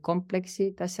 võib-olla mingid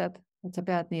kompleksid, asjad, et sa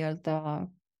pead nii-öelda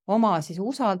oma siis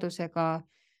usaldusega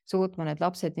suutma need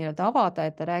lapsed nii-öelda avada,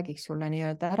 et ta räägiks sulle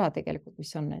nii-öelda ära tegelikult,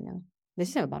 mis on, on ju. Ja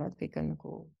siis ma arvan, et kõik on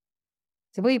nagu,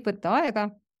 see võib võtta aega,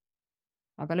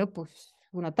 aga lõpus,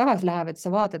 kui nad tagasi lähevad, sa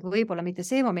vaatad võib-olla mitte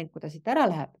see moment, kui ta siit ära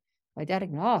läheb, vaid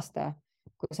järgmine aasta,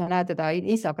 kui sa näed teda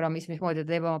Instagramis, mismoodi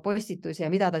ta teeb oma postitusi ja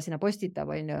mida ta sinna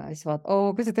postitab, on ju, ja siis vaat,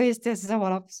 kui see tõesti on see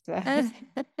sama laps.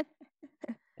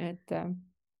 et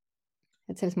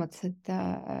selles mõttes,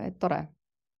 et tore.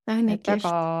 Et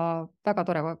väga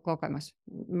tore kogemus.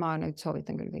 Ma nüüd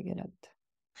soovitan küll kõigile, et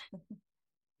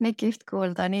nii kihvt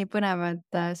kuulda, nii põnevad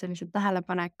sellised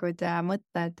tähelepanekud ja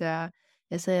mõtted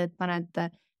ja see, et paned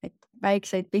et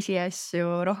väikseid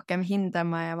pisiasju rohkem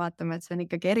hindama ja vaatama, et see on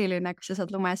ikkagi eriline, kui sa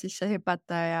saad lume sisse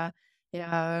hüpata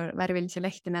ja värvilisi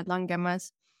lehti näed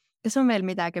langemas. Kas on veel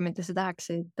midagi, mida sa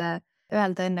tahaksid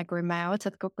öelda enne, kui me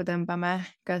otsad kokku tõmbame?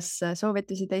 Kas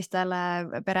soovitusi teistele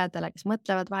peredele, kes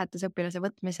mõtlevad vahetusõpilase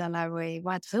võtmisele või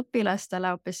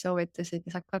vahetusõpilastele hoopis soovitusi,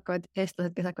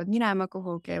 eestlased, kes hakkavad minema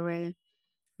kuhugi või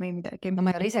midagi? No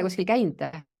ma ei ole ise kuskil käinud.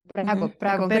 Praegu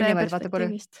on küll niimoodi, vaata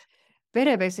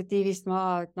pere perspektiivist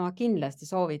ma kindlasti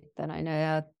soovitan,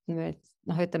 ja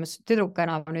ütleme, tüdruk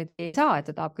enam nüüd ei saa, et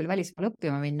ta tahab küll välismaal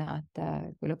õppima minna, et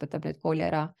kui lõpetab nüüd kooli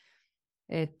ära.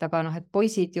 Aga et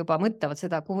poisid juba mõtlevad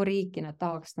seda, kuhu riiki nad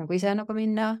tahaks nagu ise nagu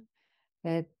minna.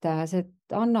 Et see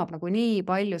annab nagu nii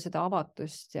palju seda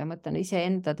avatust ja mõtlen ise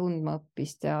enda tundma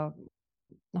õppist ja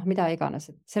mida iganes.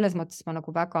 Et selles mõttes ma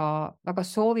nagu väga, väga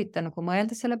soovitan nagu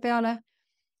mõelda selle peale.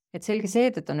 Et selge see,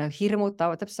 et on hirmud,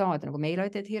 täpselt samamoodi nagu meil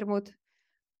olid hirmud,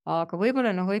 aga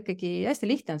võib-olla ikkagi hästi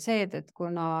lihtne on see, et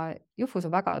kuna Jufus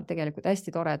on väga tegelikult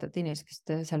hästi toredad inimesed,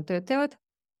 kes seal tööd teevad,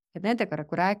 et nendega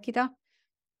nagu rääkida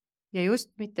ja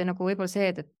just mitte nagu võib-olla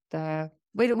see, et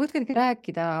või muidugi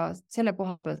rääkida selle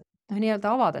koha pealt, nii-öelda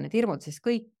avada need hirmud, sest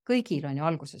kõigil on ju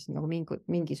alguses nagu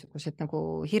mingisugused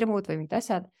nagu hirmud või mingid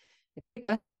asjad.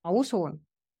 Ma usun,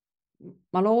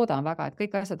 ma loodan väga, et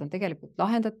kõik asjad on tegelikult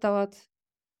lahendatavad.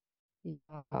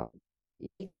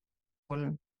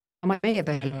 Ja meie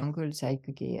peal on küll see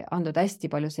ikkagi andnud hästi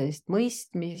palju sellist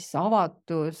mõistmist,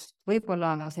 avatust,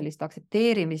 võib-olla sellist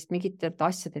aktsepteerimist mingitelt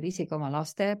asjadel isegi oma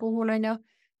laste puhul, on ju,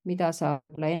 mida sa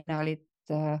enne olid,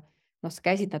 sa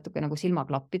käisid natuke nagu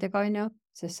silmaklappidega, on ju,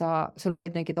 sest sul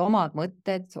olid mingid omad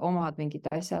mõtted, omad mingid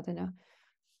asjad, on ju,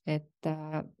 et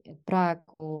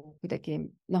praegu kuidagi,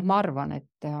 ma arvan,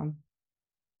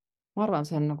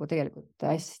 see on nagu tegelikult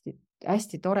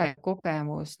hästi tore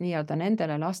kogemus nii-öelda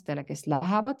nendele lastele, kes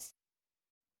lähevad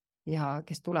ja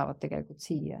kes tulevad tegelikult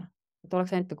siia. Et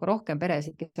oleks ainult nagu rohkem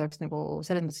peresid, kes oleks nagu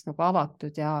selles mõttes nagu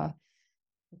avatud ja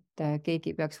et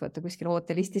keegi peaks võtta kuskil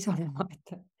ootelistis olema.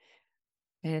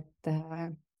 Et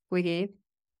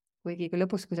kuigi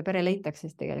lõpus, kui see pere leitakse,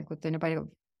 siis tegelikult on ju palju,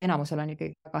 enamusel on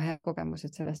ikkagi väga hea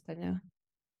kogemused sellest, on ju.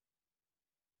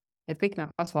 Et kõik me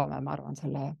kasvame, ma arvan,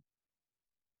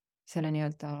 selle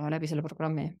nii-öelda läbi selle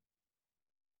programmi.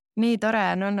 Nii tore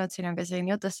on olnud sinuga siin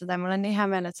jutustada. Mul on nii hea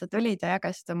meel, et sa tulid ja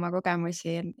jagasid oma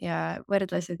kogemusi ja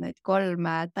võrdlesid neid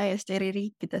 3 täiesti eri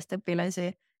riikidest õpilasi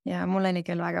ja mul oli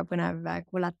küll väga põnev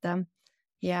kuulata.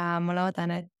 Ja ma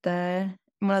loodan, et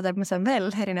ma saan veel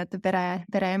erinevate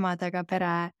pereemadega,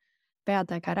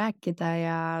 perepeadega rääkida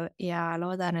ja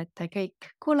loodan, et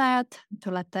kõik kuulajad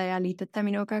tulete ja liitute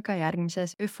minuga ka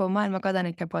järgmises ÜFO Maailma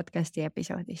kodanike podcasti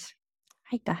episoodis.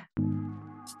 Aitäh!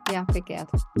 Ja, kõike head!